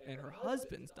doppelganger and her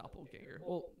husband's doppelganger,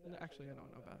 well, actually, I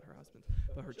don't know about her husband's,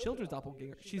 but her children's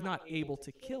doppelganger, she's not able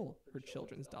to kill her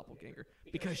children's doppelganger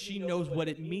because she knows what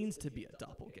it means to be a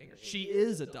doppelganger. She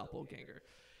is a doppelganger.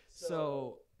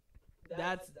 So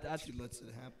that's She lets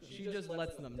it happen. she just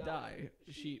lets them die.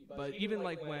 But even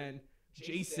like when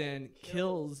Jason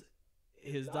kills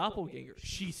his doppelganger,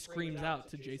 she screams out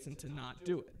to Jason to not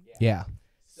do it. Yeah.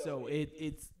 So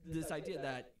it's this idea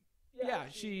that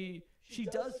she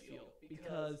does feel,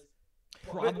 because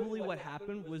probably what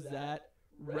happened was that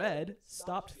Red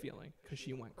stopped feeling because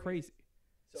she went crazy.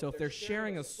 So if they're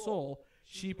sharing a soul,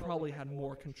 she probably had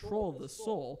more control of the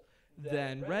soul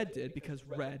than Red did because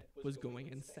Red was going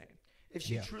insane. If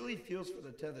she truly feels for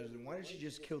the tethers, then why did she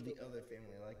just kill the other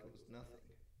family like it was nothing?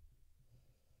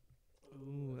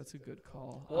 Ooh, that's a good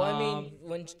call. Well, I mean,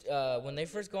 when they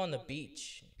first go on the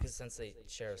beach, because since they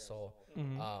share a soul,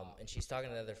 and she's talking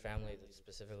to the other family,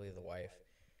 specifically the wife,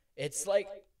 it's like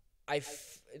I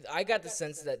got the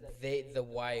sense that the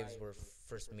wives were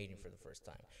first meeting for the first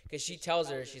time, because she tells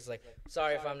her, she's like,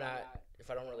 sorry if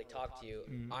I don't really talk to you,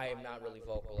 I am not really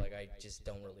vocal, like I just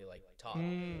don't really like talk.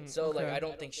 So like I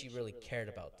don't think she really cared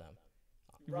about them.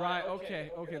 Right. Okay.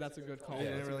 That's a good call. They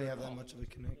didn't really have that much of a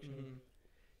connection.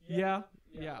 Yeah.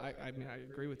 I mean, I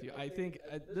agree with you. I think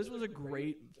this was a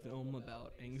great film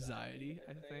about anxiety,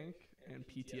 I think, and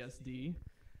PTSD,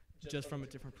 just from a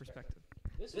different perspective.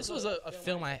 This was a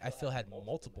film I feel had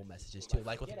multiple messages too.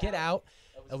 Like with Get Out,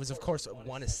 it was of course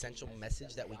one essential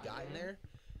message that we got in there.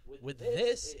 With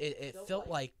this, it felt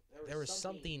like there was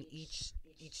something each.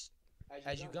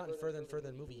 As you've gotten further and further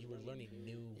in the movie, you were learning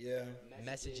new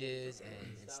messages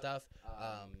and stuff.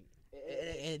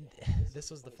 And this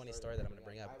was the funny story that I'm going to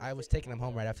bring up. I was taking him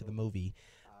home right after the movie,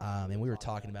 and we were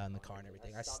talking about it in the car and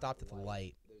everything. I stopped at the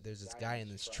light. There's this guy in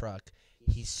this truck.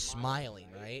 He's smiling,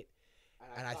 right?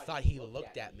 And I thought he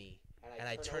looked at me. And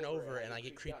I turn over, and I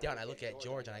get creeped out, and I look at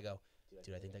George, and I go,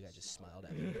 dude, I think that guy just smiled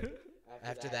at me.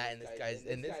 After that, and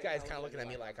this guy's kind of looking at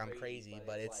me like I'm crazy,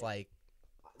 but it's like,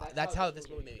 that's how this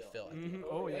movie made me feel.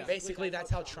 Oh, yeah. Basically, that's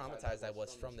how traumatized I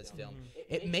was from this film.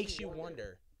 It makes you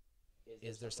wonder,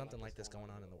 is there something like this going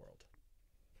on in the world?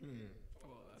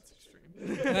 Oh, that's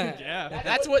extreme. Yeah. But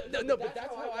that's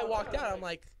how I walked out. I'm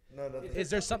like, is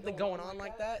there something going on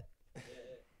like that?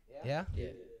 Yeah?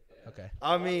 Yeah. Okay.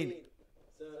 I mean,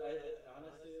 So I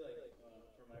honestly, like,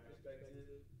 from my perspective, I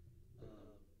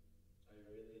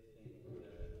really think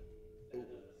that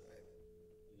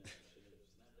should have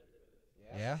snapped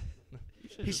everybody. Yeah?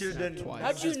 he should have done it twice.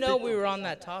 How'd you know we were on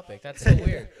that topic? That's so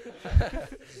weird.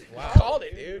 Wow. You called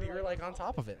it, dude. You were like on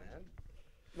top of it, man.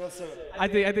 I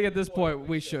think at this point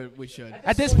we should.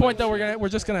 At this point, though, we're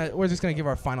just gonna give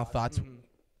our final thoughts,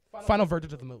 final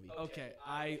verdict of the movie. Okay,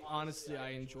 I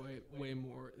enjoy it way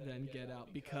more than Get Out,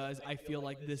 because I feel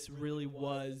like this really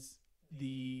was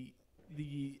the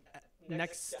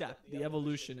next step, the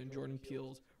evolution in Jordan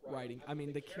Peele's writing. I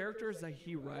mean, the characters that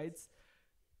he writes,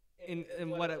 when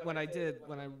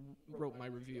I wrote my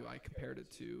review, I compared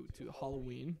it to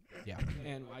Halloween. Yeah.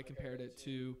 And I compared it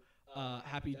to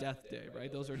Happy Death Day,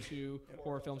 right? Those are two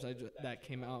horror films that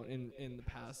came out in the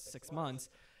past 6 months.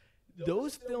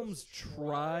 Those films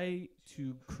try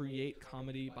to create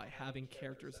comedy by having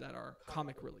characters that are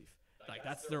comic relief. Like,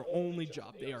 that's their only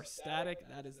job. They are static.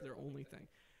 That is their only thing.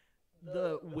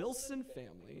 The Wilson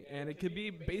family, and it could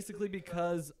be basically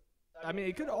because, I mean,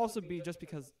 it could also be just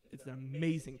because it's an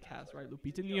amazing cast, right?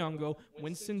 Lupita Nyong'o,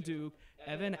 Winston Duke,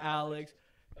 Evan Alex,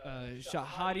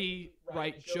 Shahadi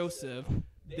Wright Joseph.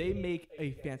 They make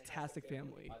a fantastic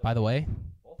family. By the way,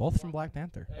 both from Black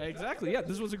Panther. Exactly. Yeah,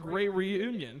 this was a great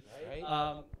reunion.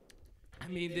 I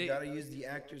mean, you gotta use the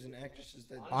actors and actresses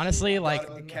that. Honestly, like,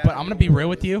 but I'm gonna be real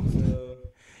with you.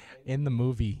 In the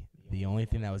movie, the only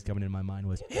thing that was coming in my mind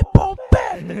was Hippo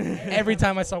Ben. Every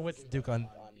time I saw Winston Duke on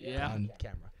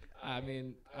camera. I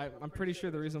mean, I'm pretty sure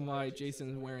the reason why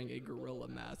Jason's wearing a gorilla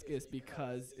mask is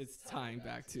because it's tying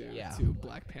back to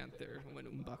Black Panther when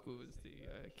M'Baku was the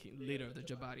leader of the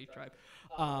Jabari tribe.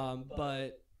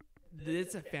 But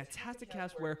it's a fantastic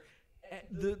cast where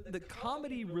the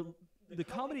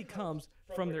comedy comes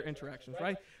from their interactions,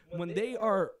 right? When they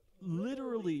are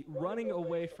literally running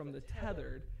away from the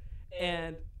tethered,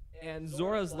 and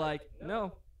Zora's like,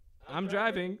 "No, I'm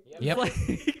driving." Yep.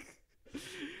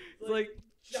 It's like,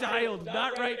 child,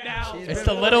 not right now. It's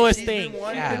the littlest thing.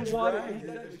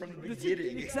 From the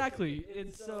beginning. Exactly.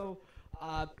 And so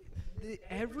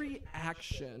every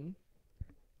action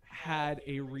had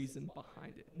a reason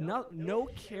behind it. No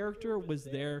character was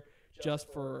there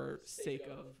just for sake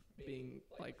of being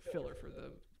like filler for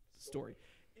the story.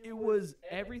 It was,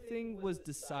 everything was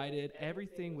decided,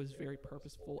 everything was very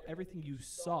purposeful, everything you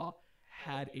saw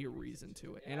had a reason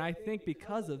to it. And I think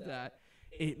because of that,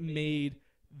 it made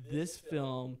this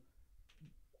film,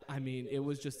 I mean, it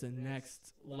was just the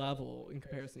next level in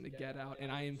comparison to Get Out.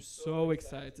 And I am so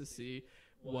excited to see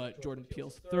what Jordan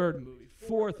Peele's third movie,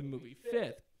 fourth movie,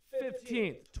 fifth,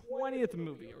 15th, 20th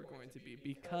movie are going to be,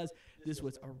 because this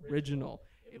was original.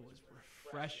 It was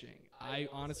refreshing. I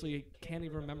honestly can't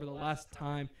even remember the last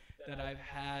time that I've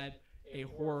had a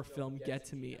horror film get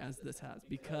to me as this has,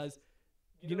 because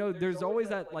you know, there's always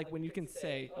that, like, when you can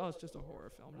say, oh, it's just a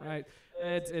horror film, right?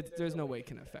 There's no way it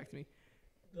can affect me.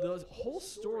 The whole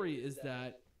story is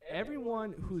that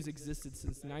everyone who's existed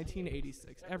since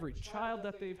 1986, every child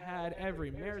that they've had, every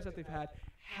marriage that they've had,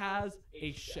 has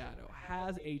a shadow,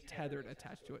 has a tethered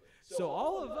attached to it. So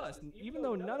all of us, even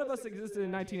though none of us existed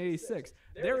in 1986,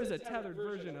 there is a tethered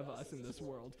version of us in this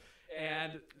world.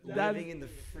 And living in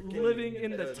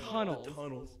the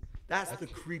tunnels. That's the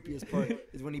creepiest part,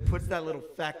 is when he puts that little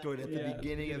factoid at the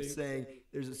beginning of saying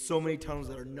there's so many tunnels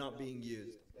that are not being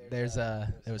used.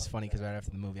 It was funny because right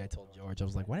after the movie, I told George, I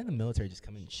was like, why didn't the military just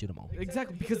come in and shoot them all?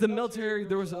 Exactly, because the military,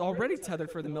 there was already tethered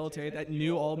for the military that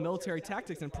knew all military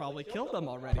tactics and probably killed them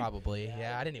already. Probably,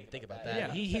 yeah. I didn't even think about that.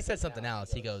 Yeah. He said something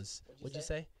else. He goes, what'd you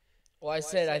say? Well, I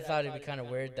said I thought it'd be kind of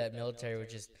weird that military would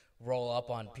just roll up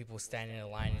on people standing in a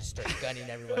line and just start gunning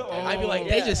everyone down. I'd be like,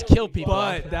 they just kill people.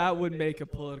 But that would make a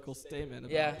political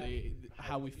statement about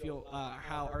how we feel,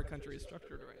 how our country is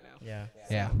structured right now.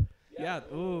 Yeah. Yeah,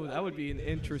 ooh, that would be an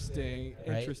interesting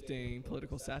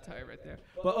political satire right there.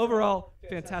 But overall,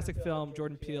 fantastic film,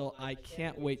 Jordan Peele. I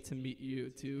can't wait to meet you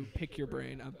to pick your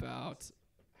brain about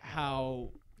how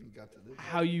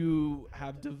you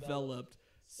have developed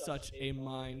such a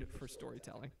mind for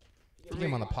storytelling. If you get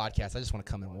him on the podcast, I just want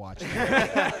to come and watch it.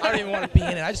 I don't even want to be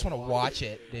in it. I just want to watch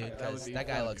it, dude, because that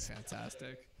guy looks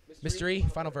fantastic. Mystery,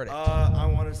 final verdict. I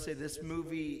want to say this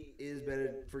movie is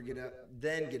better for Get Out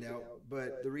than Get Out,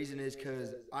 but the reason is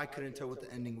because I couldn't tell what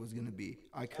the ending was going to be.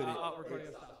 I couldn't.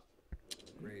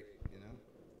 Great, you know?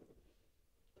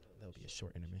 That'll be a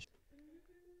short intermission.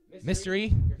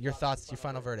 Mystery, your thoughts, your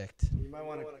final verdict. You might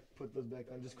want to put those back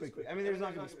on just quickly. I mean, there's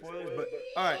not going to be spoilers, but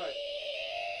all right.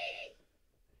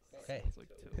 Okay.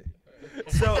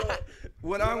 So,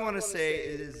 what I want to say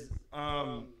is,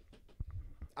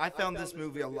 I found this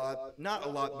movie not a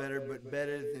lot better, but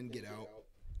better than Get Out.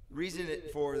 Reason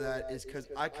for that is because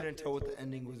I couldn't tell what the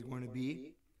ending was going to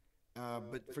be.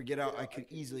 But for Get Out, I could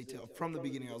easily tell. From the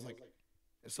beginning, I was like,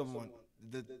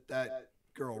 that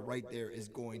girl right there is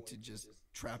going to just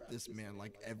trap this man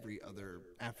like every other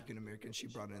African American she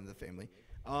brought into the family.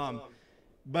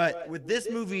 But with this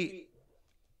movie,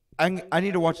 I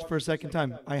need to watch it for a second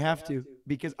time. I have to,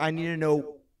 because I need to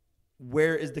know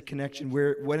where is the connection,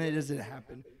 when does it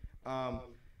happen.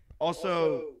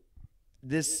 Also,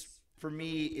 this for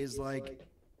me is like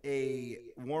a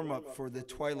warm-up for the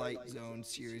Twilight Zone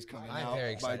series coming out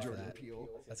by Jordan Peele.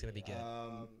 That's gonna be good.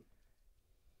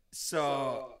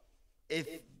 So if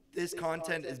this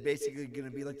content is basically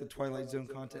gonna be like the Twilight Zone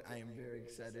content, I am very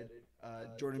excited.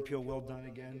 Jordan Peele, well done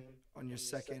again on your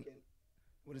second,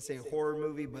 wouldn't say horror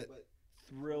movie, but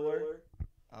thriller.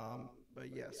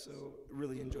 But yeah, so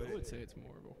really enjoyed it. I would say it's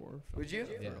more of a horror film. Would you?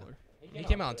 Yeah. He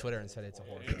came out on Twitter and said it's a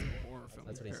horror film. Horror film.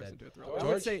 That's what he said.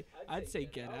 George? I'd say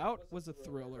Get Out was a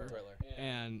thriller.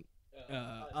 And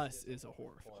Us is a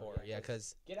horror film. Horror, yeah,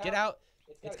 because Get Out,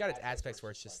 it's got its aspects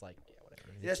where it's just like,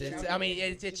 yeah, whatever. I mean,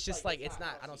 it's just like, it's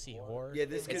not, I don't see horror. Yeah,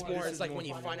 it's like when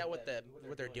you find out what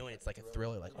they're doing, it's like a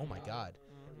thriller, like, oh my God,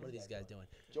 what are these guys doing?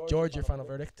 George, your final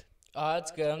verdict?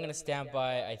 It's good. I'm going to stand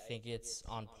by. I think it's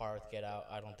on par with Get Out.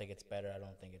 I don't think it's better. I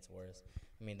don't think it's worse.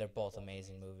 I mean, they're both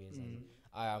amazing movies. And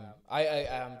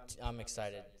I'm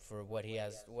excited for what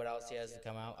else he has to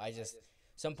come out.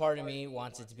 Some part of me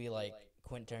wants it to be like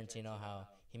Quentin Tarantino, how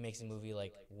he makes a movie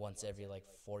like once every like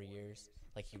 4 years.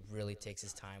 Like he really takes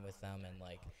his time with them, and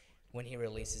like when he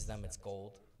releases them, it's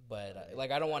gold. But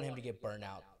like I don't want him to get burnt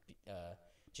out.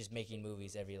 Just making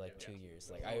movies every like 2 years.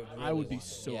 Like I would be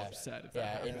so upset if that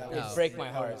happened. It would break my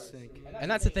heart. And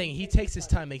that's the thing. He takes his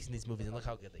time making these movies, and look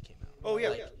how good they came out. Oh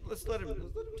yeah, let's let him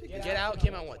take it. Get Out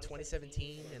came out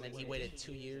 2017, and then he waited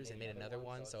 2 years and made another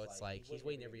one. So it's like he's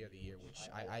waiting every other year, which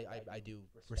I do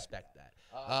respect that.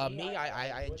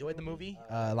 I enjoyed the movie.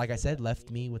 Like I said,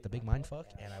 left me with a big mind fuck,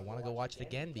 and I want to go watch it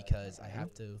again because I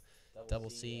have to double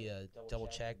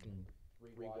check and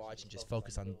rewatch and just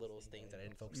focus on little things that I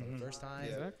didn't focus on the first time.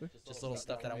 Exactly. Just little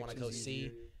stuff that I want to go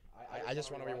see. I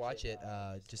just want to rewatch it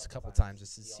just a couple times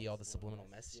just to see all the subliminal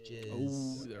messages.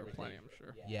 Oh, there are plenty, I'm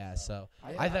sure. Yeah, so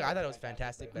I thought it was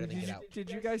fantastic. Better than Get Out. Did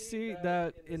you guys see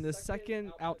that in the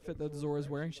second outfit that Zora's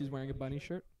wearing, she's wearing a bunny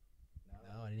shirt?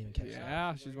 No, I didn't even catch that.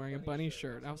 Yeah, she's wearing a bunny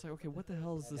shirt. I was like, okay, what the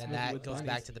hell is this? And movie that with goes bunnies?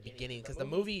 back to the beginning because the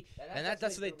movie, and that's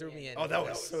what they threw me in. Oh, that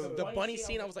was so. The bunny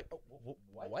scene. I was like, oh,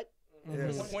 what?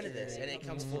 What's the point of this? And it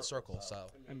comes full circle. So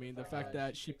I mean, the fact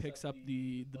that she picks up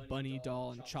the bunny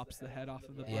doll and chops the head off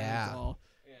of the bunny Yeah. doll,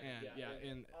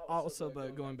 and also,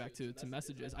 but going back to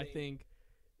messages, I think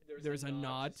there's a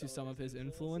nod to some of his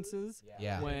influences.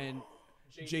 Yeah. When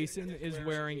Jason is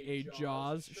wearing a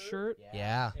Jaws shirt.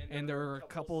 Yeah. And there are a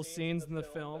couple scenes in the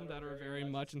film that are very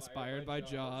much inspired by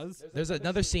Jaws. There's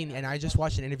another scene, and I just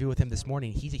watched an interview with him this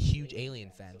morning. He's a huge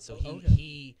Alien fan, so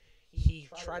he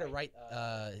tried to write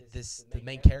the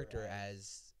main character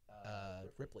as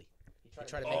Ripley. He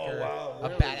tried to make her a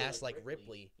badass like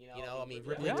Ripley. You know, I mean,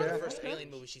 Ripley in the first Alien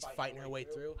movie, she's fighting her way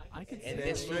through. In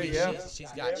this movie,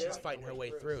 she's fighting her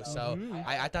way through. So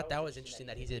I thought that was interesting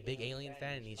that he's a big Alien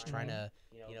fan and he's trying to,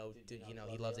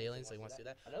 he loves aliens, so he wants to do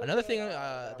that. Another thing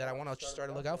that I want to start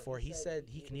to look out for, he said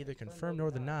he can neither confirm nor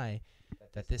deny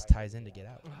that this ties in to Get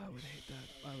Out. Oh, I would hate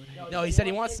that. No, he said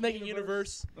he wants to make a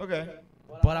universe. Okay.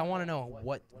 But I want to know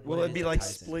what. Will it be like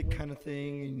Split kind of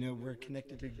thing? We're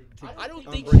connected to I don't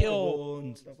think Unbreakable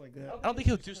and stuff like that. I don't think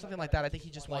he'll do something like that. I think he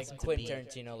just wants Like it to be Quentin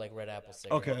Tarantino, like Red Apple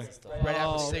cigarettes. Okay. And stuff. Red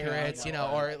Apple cigarettes,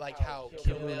 or like how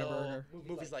Kill Bill,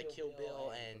 movies like Kill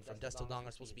Bill and From Dusk Till Dawn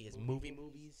are supposed to be his movies.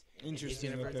 Interesting. His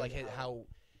universe, Okay. like how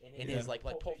in his like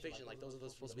Pulp Fiction, like those are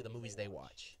supposed to be the movies they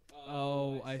watch.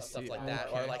 Oh, I see. Stuff like that,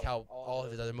 Okay. or like how all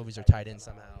of his other movies are tied in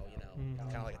somehow.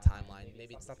 Kind of like a timeline.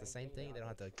 Maybe it's not the same thing. They don't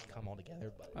have to come all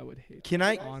together. But I would hate. Can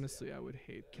I Honestly, I would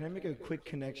hate. Can I make a quick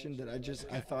connection that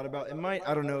I thought about? It might.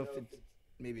 I don't know if it's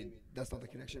maybe that's not the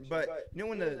connection. But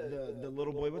when the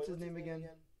little boy, what's his name again?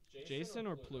 Jason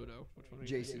or Pluto? Which one are you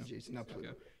Jason, thinking? not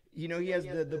Pluto. He has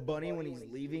the bunny when he's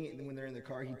leaving, and when they're in the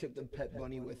car, he took the pet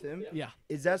bunny with him. Yeah.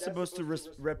 Is that supposed to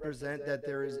represent that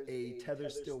there is a tether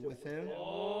still with him,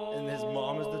 and his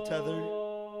mom is the tether?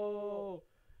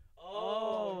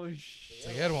 it's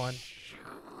a good one.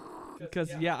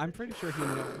 Because I'm pretty sure he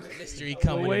knows. Mystery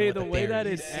coming. The way that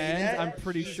it ends, I'm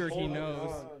pretty sure he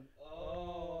knows.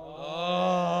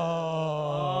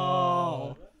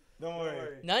 Oh. Don't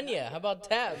worry. None yet. How about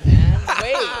that, man?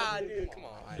 Wait. Dude, come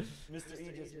on. Mr.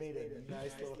 E just made a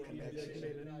nice little connection.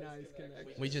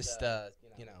 We just,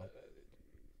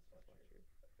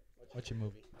 what's your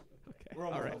movie? Okay.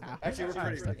 All right. Actually, we're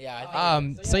pretty ready. Yeah. I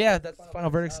think So yeah, that's the final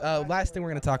verdicts. Last thing we're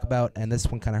gonna talk about, and this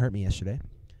one kind of hurt me yesterday.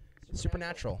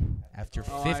 Supernatural. After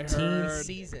 15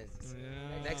 seasons.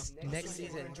 Yeah. Next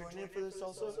season. Join in for this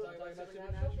also.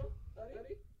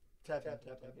 Tap.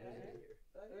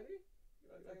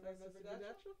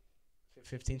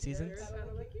 15 seasons.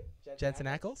 Jensen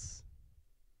Ackles.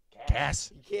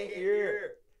 Gas. You can't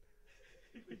hear.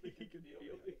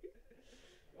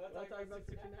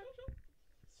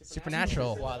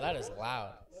 Supernatural. wow, that is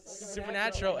loud.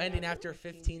 Supernatural ending after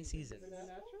 15 seasons.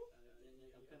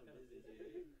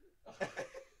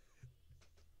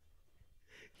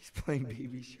 He's playing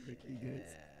Baby Shark. He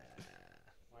gets.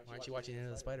 Why aren't you watching Into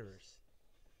the Spider-Verse?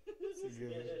 It's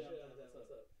good.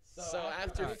 So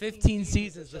after 15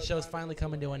 seasons, the show's finally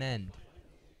coming to an end.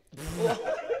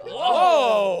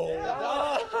 Whoa!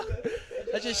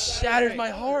 That just shattered my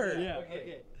heart. Yeah.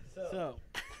 Okay. So.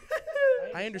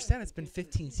 I understand it's been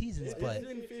 15 seasons, but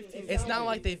it's not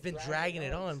like they've been dragging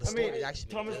it on. The story is actually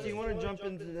been Thomas, good. do you want to jump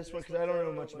into this one? Because I don't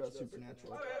know much about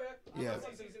Supernatural. Yeah.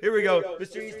 Here we go.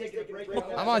 Mr. E's taking a break.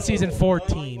 I'm on season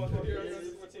 14.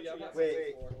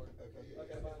 Wait.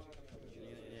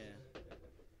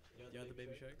 You want the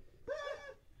baby shark?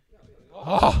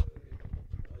 Oh.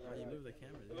 You move the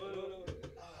camera.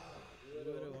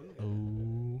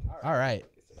 Ooh. All right.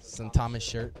 Some Thomas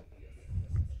shirt.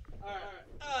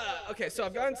 Okay, so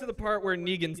I've gotten to the part where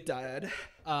Negan's dead.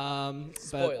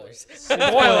 Spoilers.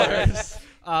 Spoilers.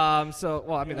 I've Not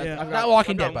got,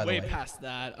 Walking I've Dead, gone by the way way. past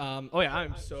that.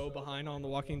 I'm so behind on The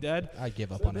Walking Dead. I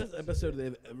give up The on it. best episode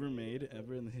they've ever made,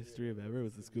 ever in the history of ever,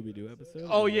 was the Scooby-Doo episode.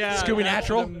 Oh yeah, Scooby that's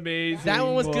Natural? an amazing. That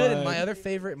one was good. And one. my other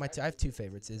favorite, I have two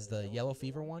favorites, is the Yellow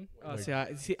Fever one. Oh, where-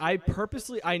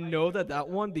 I know that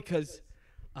one because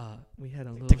we had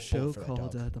a little Take a show bullet for that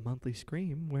called dog. The Monthly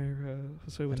Scream where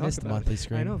so we I talked missed the about Monthly it.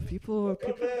 Scream. I know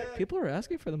people are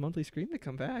asking for the Monthly Scream to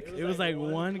come back. It was like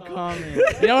one comment.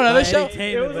 You know what other show?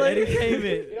 Entertainment. It was like-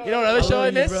 entertainment. You know what other show I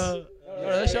love you, missed? bro. You know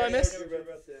what other show I missed?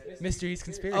 Mr. E's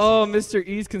conspiracy. Oh, Mr.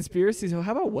 E's conspiracy. So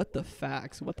how about what the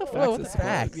facts? What the facts? What the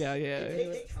facts? Yeah.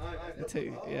 Yeah.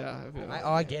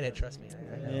 I get it. Trust me.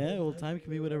 I know. Yeah, well, time can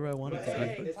be whatever I want it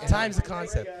to be. Time's a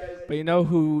concept. But you know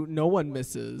who no one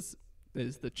misses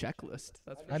is the checklist.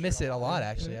 I miss it a lot,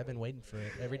 actually. I've been waiting for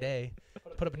it every day.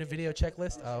 Put up a new video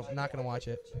checklist. Oh, I'm not gonna watch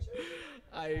it.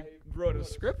 I wrote a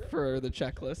script for the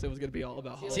checklist. It was gonna be all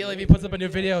about Hollywood. TLEV puts up a new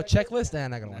video checklist. Nah,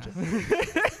 I'm not gonna watch it.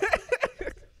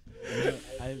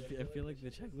 I feel like the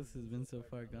checklist has been so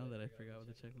far gone that I forgot what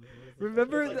the checklist was.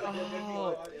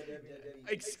 Remember?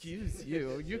 Excuse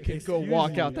you. You can go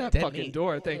walk out that Dead fucking meat.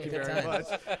 door. Thank you very much.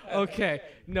 Okay.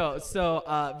 No. So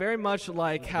very much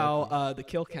like how the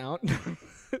kill count.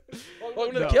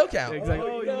 Welcome to the kill count. Exactly.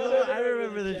 Oh, you know what? I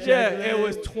remember the checklist. Yeah, it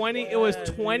was 20. It was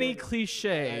 20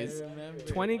 cliches.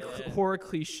 20 horror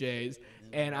cliches.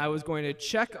 And I was going to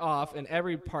check off in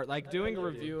every part, like doing a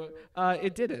review.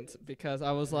 It didn't, because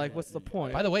I was like, what's the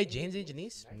point? By the way, James A.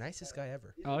 Janice, nicest guy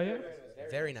ever. Oh, yeah?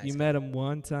 Very nice. You met him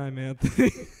one time,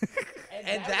 Anthony.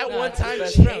 And that one time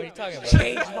talking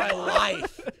changed my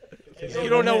life. You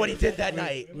don't know what he did that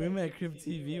night. We met Crib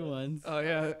TV once. Oh,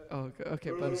 yeah. Oh,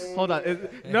 okay, but hold on.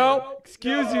 No,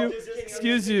 excuse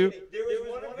you.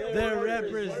 The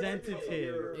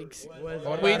representative.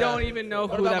 We don't even know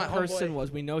who about that my person homeboy?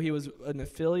 was. We know he was an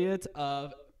affiliate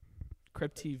of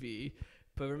Crib TV.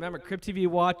 But remember, Crib TV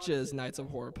watches Nights of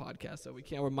Horror podcast, so we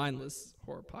can't. We're Mindless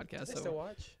Horror podcast. They So still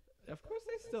watch? of course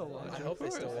they still watch. I of hope they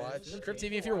course. still watch. Crypt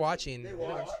TV, if you're watching,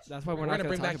 That's why we're not gonna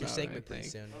bring talk back your about segment pretty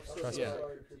anything. soon. Trust Yeah.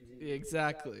 me.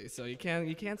 Exactly. So you can't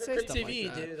say Crypt stuff TV,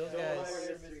 like that. dude. Those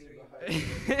guys.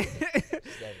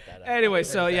 Anyway,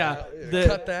 so yeah,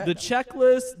 Cut that. the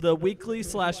checklist, the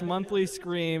weekly/monthly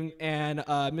Scream, and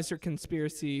Mr.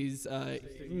 Conspiracies,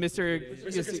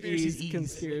 Mr. E's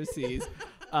Conspiracies.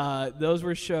 Those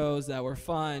were shows that were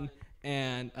fun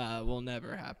and will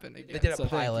never happen again. They did a so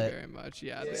pilot. Thank you very much.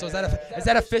 Yeah. So is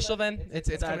that official then? It's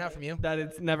coming out from you? That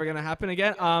it's never gonna happen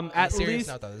again. On a At serious least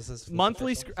note, though, this is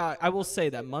monthly. official. I will say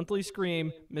that monthly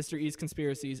Scream, Mr. E's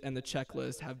Conspiracies, and the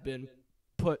checklist have been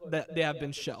they have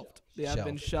been shelved. They have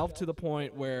been shelved to the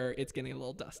point where it's getting a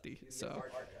little dusty. So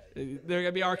they're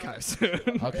gonna be archived soon.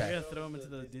 We're Okay. gonna throw them into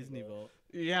the Disney vault.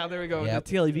 Yeah, there we go. Yep.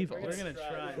 The TLEV vault. We're gonna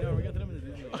try. No, we're gonna throw them in the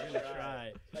Disney vault. We're gonna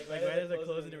try. Like right as they're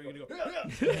closing it, we're gonna go.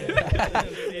 See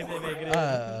if they make it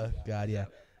in. God, yeah.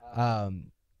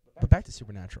 But back to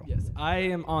Supernatural. Yes, I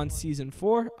am on season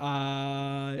 4.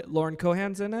 Lauren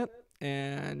Cohan's in it,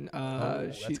 and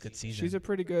that's a good season. she's a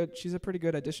pretty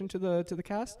good addition to the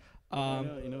cast. You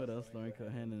know what else Lauren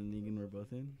Cohan and Negan were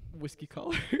both in? Whiskey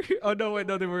Collar. Oh no, wait,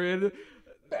 no, they were in.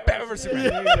 Batman vs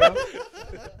Superman.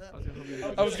 There you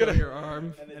go. I was gonna your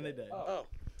arm. And they died.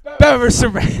 Batman vs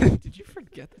Superman. Did you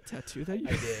forget the tattoo that you?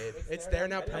 I did. It's there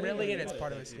now permanently, and it's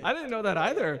part of his. I didn't know that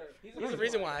either. There's a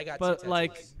reason why I got. But two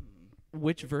like, tattoos.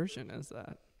 which version is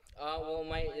that? Well,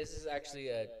 this is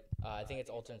actually I think it's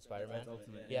Ultimate Spider-Man.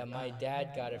 Yeah, my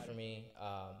dad got it for me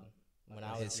when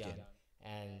I was His young, skin.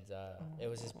 and it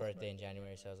was his birthday in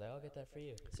January, so I was like, I'll get that for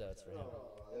you. So it's for him.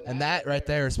 And that right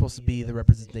there is supposed to be the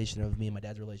representation of me and my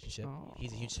dad's relationship. Oh.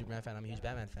 He's a huge Superman fan. I'm a huge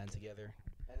Batman fan together.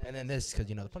 And then this, because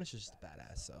the Punisher's just a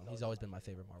badass, so he's always been my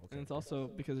favorite Marvel And it's character. also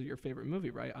because of your favorite movie,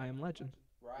 right? I Am Legend.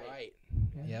 Right.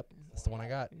 Yep, that's the one I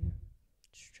got.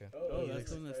 It's true. Oh, that's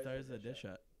the one that stars the dish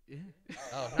shot.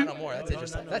 Oh, not no more. That's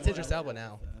Idris. That's Idris Elba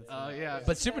now. Yeah.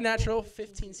 But Supernatural,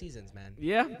 15 seasons, man.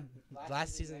 Yeah.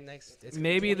 Last season, next. It's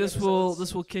Maybe 20 this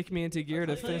episodes. will kick me into gear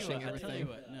to finishing I'll tell you everything.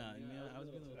 what. No, I was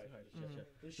being a little too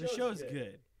harsh. The show's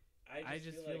good. I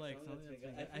just feel like something that's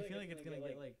gonna, I feel like it's gonna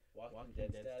get like Walking Dead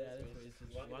status, where it's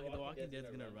just The Walking Dead's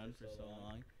gonna run for so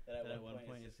long that at one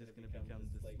point it's just gonna become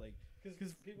this like,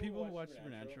 because people who watch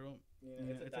Supernatural,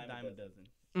 it's a dime a dozen.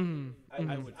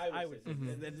 I would say,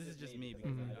 and this is just me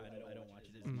because I don't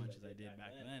watch it as much as I did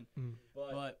back then,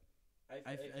 but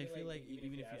I feel like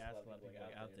even if you ask a lot of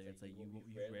people out there, it's like you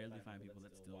rarely find people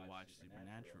that still watch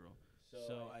Supernatural.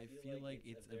 So I feel like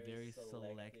it's a very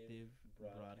selective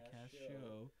broadcast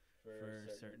show for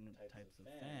certain types of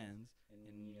fans,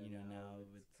 and now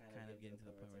it's kind of getting to the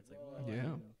point where it's like,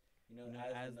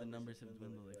 well, as the numbers have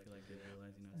dwindled, I feel like they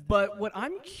realize, it's But what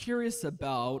I'm curious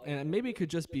about, and maybe it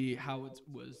could just be how it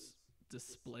was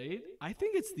displayed, I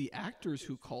think it's the actors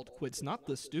who called quits, not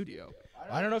the studio.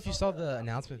 I don't know if you saw the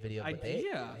announcement video, but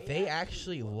yeah. they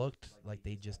actually looked like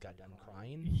they just got done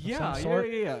crying. of Yeah, some sort.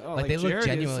 yeah. Oh, Like, they look Jared is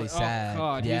genuinely like, sad. Oh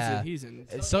God, Yeah. he's in.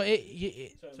 So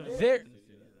there,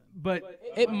 But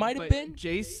it might have been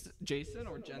Jason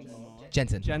or Jensen.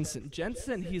 Jensen.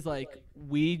 Jensen, he's like,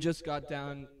 we just got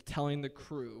down telling the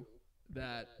crew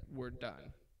that we're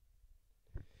done.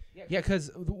 Yeah,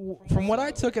 because from what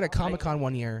I took at a Comic-Con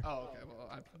one year, Oh, okay. Well,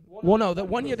 Well, no, the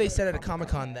one year they said at a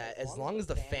Comic-Con that as long as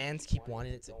the fans keep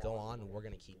wanting it to go on, we're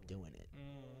gonna keep doing it.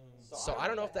 So I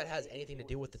don't know if that has anything to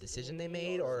do with the decision they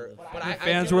made, or but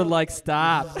Fans were like,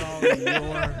 "Stop."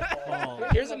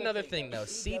 Here's another thing, though.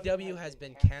 CW has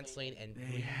been canceling and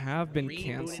They have been rebooting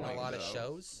canceling a lot of though.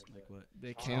 shows. Like what?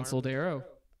 They canceled Arrow.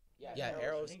 Yeah,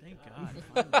 Arrow's. Thank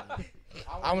God.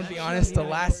 I'm gonna be honest. The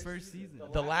last season.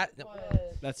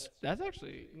 That's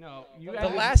actually no. You The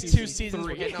added last two season seasons were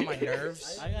 3. getting on my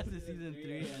nerves. I got to season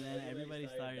 3, and then everybody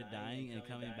started dying and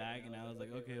coming back, and I was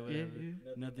like, okay, whatever.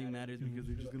 Nothing matters because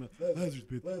they're just gonna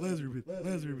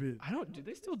laser bit. I don't. Do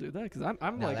they still do that? Because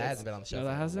I'm No, like, that hasn't been on the show No, for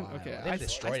that a hasn't. while. Okay, They've I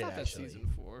destroyed it, stopped at actually.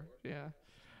 season 4. Yeah.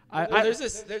 Well, there's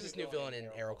this new villain in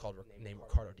Arrow named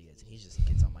Ricardo Diaz, and he just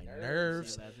gets on my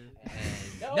nerves.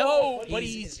 And no, but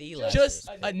he's just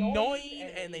annoying,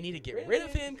 and they need to get rid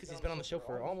of him because he's been on the show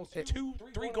for almost 3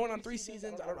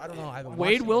 seasons. I don't know. I haven't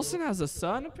Wade watched Wilson has a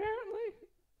son, apparently.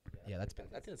 Yeah, that's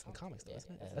in some comics, though,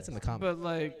 isn't it? That's in the comics. But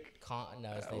like, No,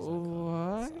 his name's not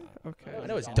what? Okay. I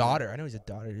know his daughter.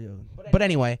 Too. But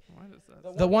anyway,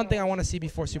 the one thing I want to see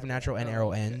before Supernatural and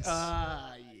Arrow ends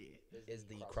is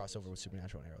the crossover with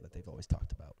Supernatural and Arrow that they've always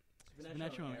talked about.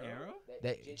 Supernatural and Arrow?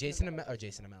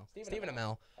 Stephen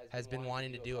Amell has been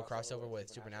wanting to do a crossover with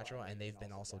Supernatural, and they've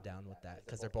been also down with that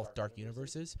because they're both dark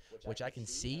universes, which I can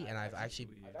see, and I've actually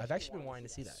been wanting to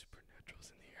see that. Supernatural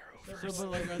in the Arrowverse. So,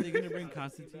 but like, are they gonna bring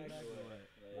Constantine back or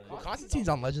what? Well, Constantine's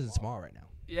on Legends of Tomorrow right now.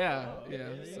 Yeah.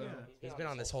 So. He's been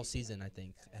on this whole season, I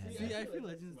think. And, See, I feel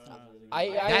Legends of Tomorrow.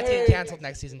 that's getting canceled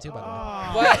next season too,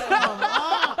 by the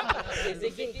way. Is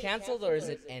it getting canceled or is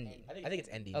it ending? I think it's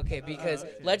ending. Okay, because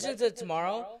Legends of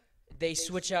Tomorrow, they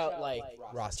switch out like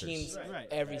Rosters. teams Right.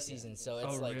 every season, so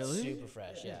it's like really? super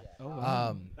fresh. Yeah. Oh,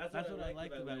 wow. That's what I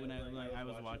liked about when I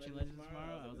was watching Legends of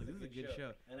Tomorrow. I was like, this is a good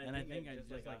show, and I think I just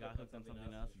like got hooked on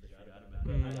something else and just forgot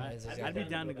about it. I'd be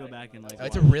down to go back and like.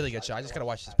 It's a really good show. I just gotta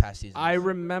watch this past season. I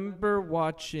remember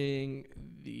watching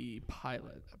the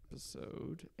pilot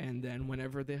episode, and then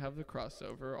whenever they have the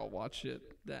crossover, I'll watch it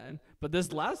then. But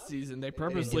this last season, they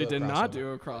purposely did not do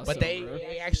a crossover. But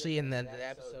they actually in the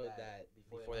episode that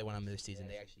before they went on this season,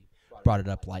 they actually brought it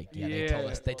up. Like,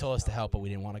 they told us to help, but we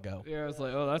didn't want to go. Yeah, I was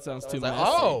like, oh, that sounds too Like, messy.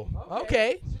 oh,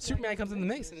 okay. Superman comes in the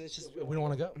mix, and it's just we don't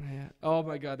want to go. Yeah. Oh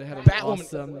my God, they had an Batwoman-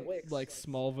 awesome like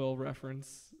Smallville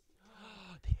reference.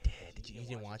 They did. You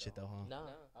didn't watch it though, huh? No.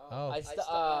 Oh.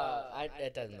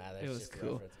 It doesn't matter. It It's was just a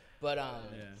cool. reference. But Yeah.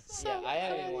 I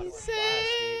haven't even watched Flash,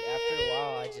 dude. After a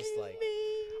while, I just like.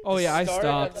 Oh yeah, I started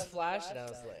at stopped. the Flash, and I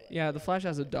was like. Yeah, the Flash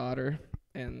has a daughter,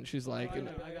 and she's like, I got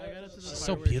up to the She's part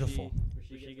so where beautiful.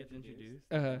 Where she gets introduced,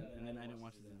 uh, and then I didn't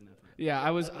watch the season after. yeah, I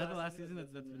was. Is that the last season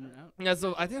that's been out? Yeah,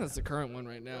 so I think that's the current one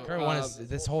right now. Current one is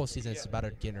this whole season is about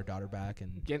her getting her daughter back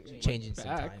and changing some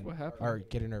back? time, What happened? or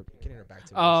getting her back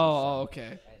to. Oh,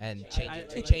 okay. And I-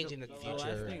 changing the The last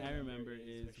future. thing I remember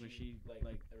is when she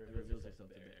like reveals herself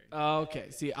to Barry. Okay.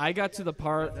 See, I got to the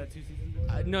part. Is that 2 seasons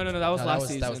ago? No, that was No, last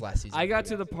season. that was last season. I got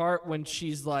to the part when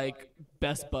she's like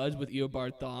best buds with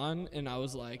Eobard Thawne, and I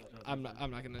was like, I'm not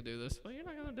gonna do this. Well, you're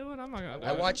not gonna do it. I'm not gonna. Do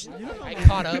I it. watched. I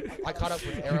caught up. I caught up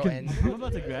with Arrow and I'm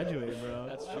about to graduate, bro.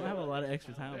 I'm gonna have a lot of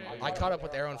extra time. I caught up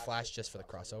with Arrow and Flash just for the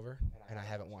crossover, and I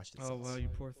haven't watched it Oh since. wow, you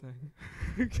poor thing.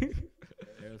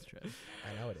 Arrow's trash.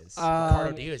 I know it is. Um,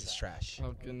 Ricardo Diaz is trash.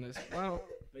 Oh goodness. Well,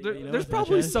 But there, you know there's what's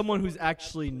probably trash? someone who's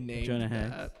actually named Jonah Hex.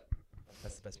 that.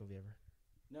 That's the best movie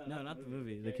ever. No, not the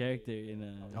movie. The character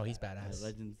in Oh, he's badass.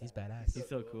 Legends. He's badass. He's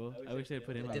so cool. I wish they'd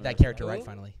put him. They on did the- that character right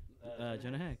finally.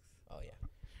 Jonah Hex. Oh yeah.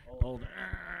 Old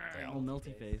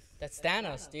melty face. That's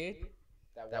Thanos, dude.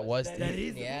 That was. That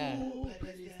is. Yeah.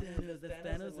 That is Thanos. That's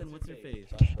Thanos and what's her face?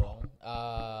 No.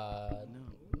 No.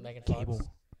 Megan Fox. Cable.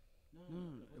 No.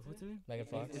 What's her name? Megan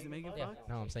Fox. Is it Megan Yeah. Fox?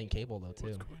 No, I'm saying Cable though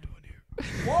too.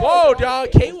 Whoa,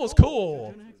 dog! Cable's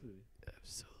cool. Jonah Hex movie.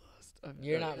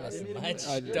 You're not missing much.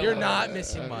 You're not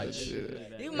missing much.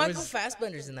 Dude, Michael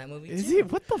Fassbender's in that movie. Is too. he?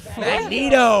 What the fuck?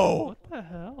 Magneto. What the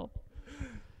hell?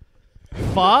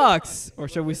 Fox, or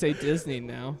should we say Disney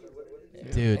now?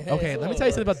 Dude, okay, let me tell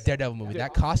you something about the Daredevil movie.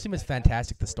 That costume is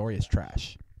fantastic. The story is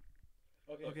trash.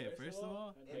 Okay, first of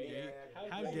all,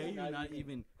 how dare you not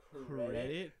even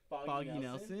credit Foggy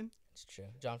Nelson? It's true.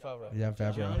 John Favreau. Yeah,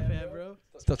 John Favreau. Favreau.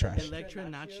 Still trash. Electra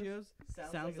Nachos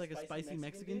sounds like a spicy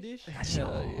Mexican dish.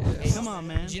 Yeah. Come on,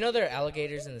 man. Did you know there are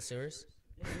alligators in the sewers?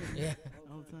 Yeah.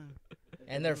 All the time.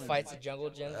 And there are fights at jungle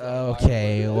gyms.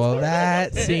 Okay, well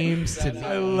that seems to be.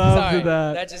 I love Sorry,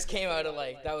 that. that just came out of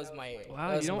like that was my.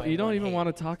 Wow, you don't even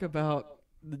want to talk about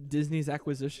the Disney's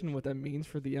acquisition, what that means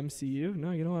for the MCU.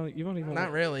 No, you don't want. You don't even.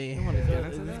 Not really. You don't want to get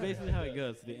This into is that. basically how it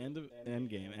goes. The end of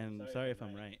Endgame, and sorry if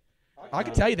I'm right. I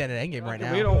can tell you that in Endgame right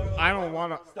now. I don't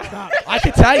want to. Stop. I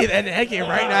can tell you that in Endgame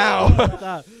right now.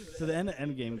 Stop. So the end of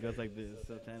Endgame goes like this.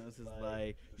 So Thanos is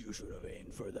like, "You should have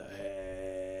aimed for the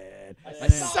head." I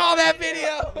saw that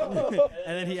video.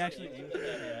 And then he actually aims for the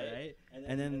head, right?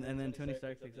 And then Tony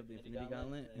Stark picks up the Infinity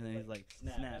Gauntlet, and then he's like,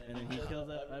 snap, and then he kills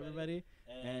everybody,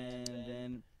 and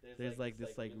then there's like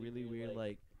this like really weird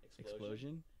like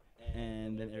explosion,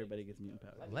 and then everybody gets mutant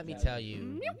powers. Let me tell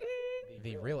you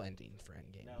the real ending for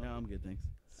Endgame. No, I'm good, thanks.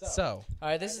 So, All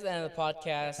right, this is the end of the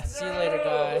podcast. See you later,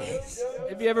 guys.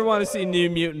 If you ever want to see New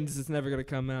Mutants, it's never gonna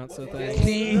come out. So thanks.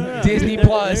 Disney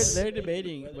Plus. They're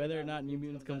debating whether or not New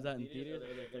Mutants comes out in theaters.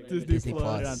 Disney Put it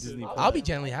on Plus. Disney Plus. I'll be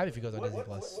genuinely happy if it goes on Disney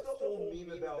Plus.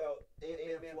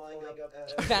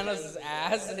 Thanos'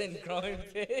 ass and growing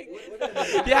big.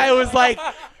 Yeah, it was like,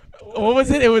 what was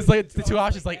it? It was like the two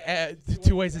options, like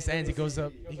two ways this ends. He goes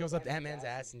up Ant-Man's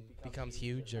ass and becomes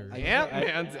huge, or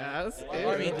Ant-Man's ass.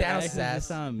 I mean Thanos' I just ass.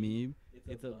 saw a meme.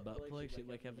 It's a butt plug shaped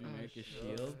like Captain America's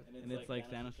shield, and it's like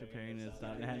Thanos preparing to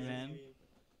stop Ant-Man.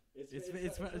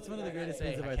 It's one of the greatest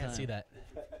things of our I time. can't see that.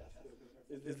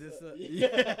 Is this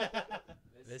a,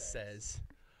 This says,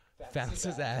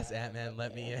 Thanos' ass, Ant-Man,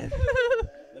 let me in.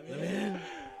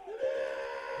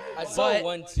 I saw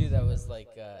one too that was like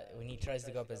when he tries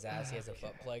to go up his ass, he has a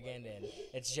butt plug in, and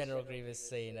it's General Grievous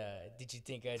saying, "Did you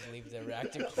think I'd leave the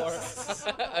reactor core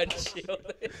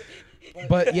unshielded?"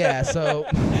 But yeah, so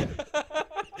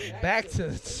back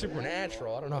to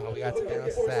Supernatural. I don't know how we got to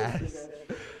Thanos' ass.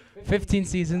 15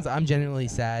 seasons. I'm genuinely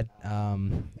sad.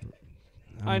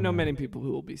 I know many people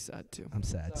who will be sad too. I'm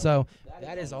sad. So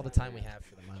that is all the time we have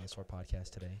for the Mindless Horror Podcast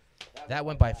today. That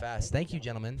went by fast. Thank you,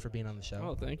 gentlemen, for being on the show.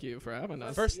 Oh, thank you for having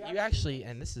us. First, you actually,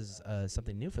 and this is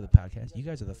something new for the podcast, you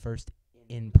guys are the first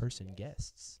in-person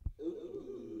guests.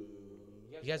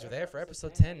 You guys were there for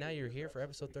episode 10. Now you're here for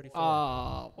episode 34.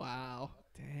 Oh, wow.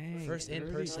 Dang. First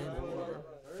in-person. 34.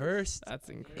 First That's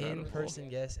incredible. in-person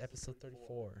guest, episode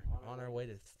 34. On our way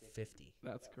to 50.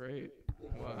 That's great.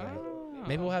 Wow. Right.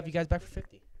 Maybe we'll have you guys back for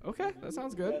 50. Okay, that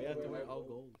sounds good. we have to wear all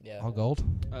gold. Yeah. All gold?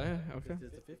 Yeah, okay.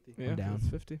 It's a 50. Yeah, down. It's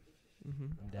 50.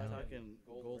 I'm I'm down. talking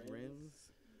gold rims,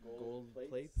 gold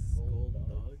plates, gold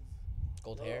dogs.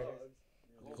 Gold hair.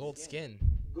 Gold skin.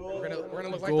 We're gonna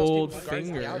look like Gold those people from Guardians of the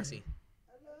finger. Galaxy.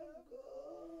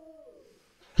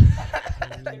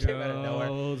 That came out of nowhere.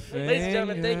 Gold Ladies and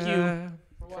gentlemen, thank you finger.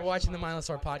 for watching the Mindless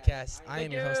Horror Podcast. I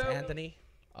am your host, Anthony.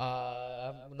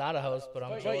 I'm not a host, but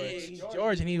I'm But George. he's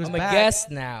George, and he was I'm a back. guest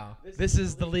now. This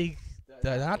is the league.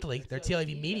 Not the league. They're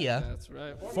TLEV Media. That's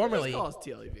right. Formerly Just call us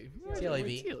TLEV.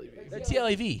 TLEV. They're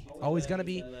TLEV. Always gonna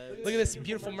be. Look at this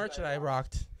beautiful merch that I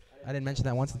rocked. I didn't mention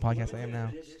that once in the podcast. I am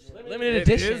now. Limited It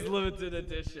edition. is limited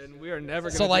edition. We are never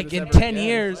going to So like in 10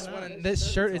 years, when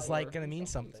this shirt is like gonna mean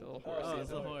something. Oh,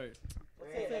 it's a horse.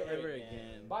 Ever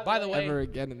again. By the way, Ever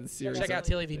again in the series. check out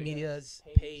TLEV Media's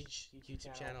page,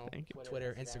 YouTube channel, Thank you.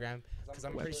 Twitter, Instagram, because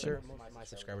I'm pretty sure most of my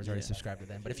subscribers already subscribed to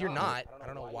them. But if you're not, I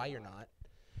don't know why you're not.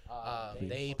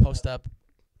 They post up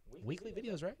weekly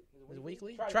videos, right? Is it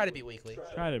weekly? Try to be weekly.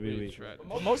 Try to be weak.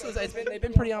 Most of the they've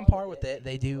been pretty on par with it.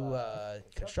 They do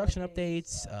construction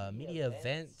updates, media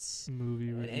events, Movie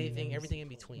and reviews. everything in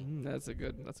between. That's a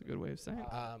good way of saying it.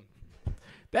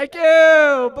 Thank Thank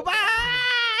you. Bye-bye.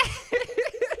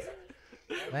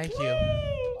 you.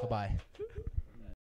 Bye bye.